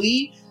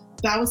fully,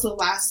 that was the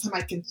last time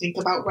I can think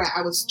about where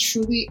I was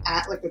truly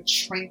at like a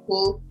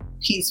tranquil,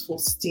 peaceful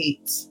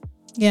state.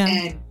 Yeah.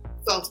 And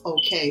felt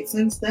okay.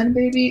 Since then,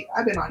 baby,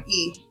 I've been on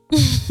E.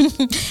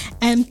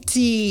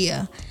 Empty.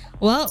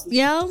 Well,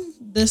 yeah,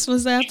 this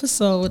was the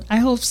episode. I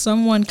hope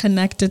someone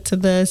connected to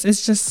this.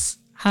 It's just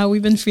how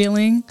we've been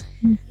feeling,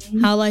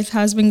 how life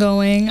has been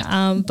going.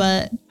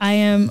 But I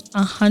am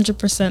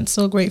 100%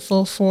 so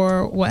grateful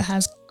for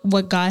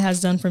what God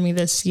has done for me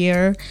this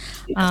year.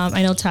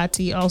 I know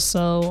Tati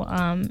also,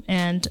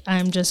 and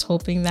I'm just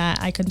hoping that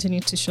I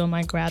continue to show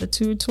my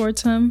gratitude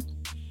towards him.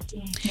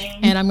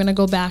 And I'm going to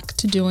go back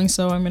to doing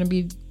so.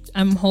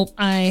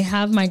 I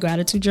have my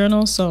gratitude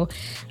journal. So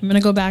I'm going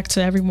to go back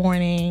to every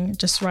morning,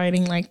 just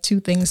writing like 2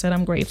 things that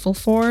I'm grateful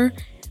for.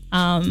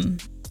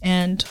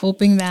 And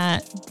hoping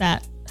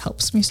that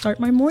helps me start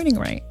my morning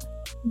right.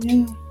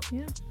 Yeah.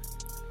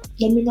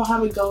 Let me know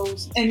how it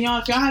goes. And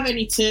y'all, if y'all have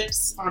any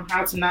tips on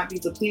how to not be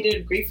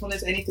depleted,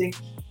 gratefulness, anything,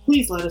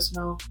 please let us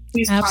know.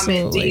 Please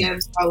comment,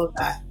 DMs, all of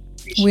that.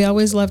 We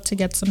always love to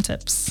get some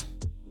tips.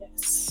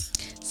 Yes.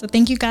 So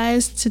thank you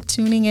guys to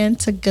tuning in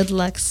to Good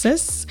Luck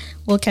Sis.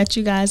 We'll catch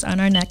you guys on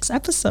our next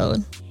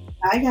episode.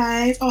 Bye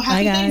guys. Oh,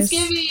 happy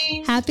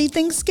Thanksgiving. Happy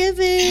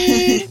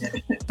Thanksgiving.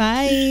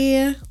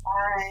 Bye.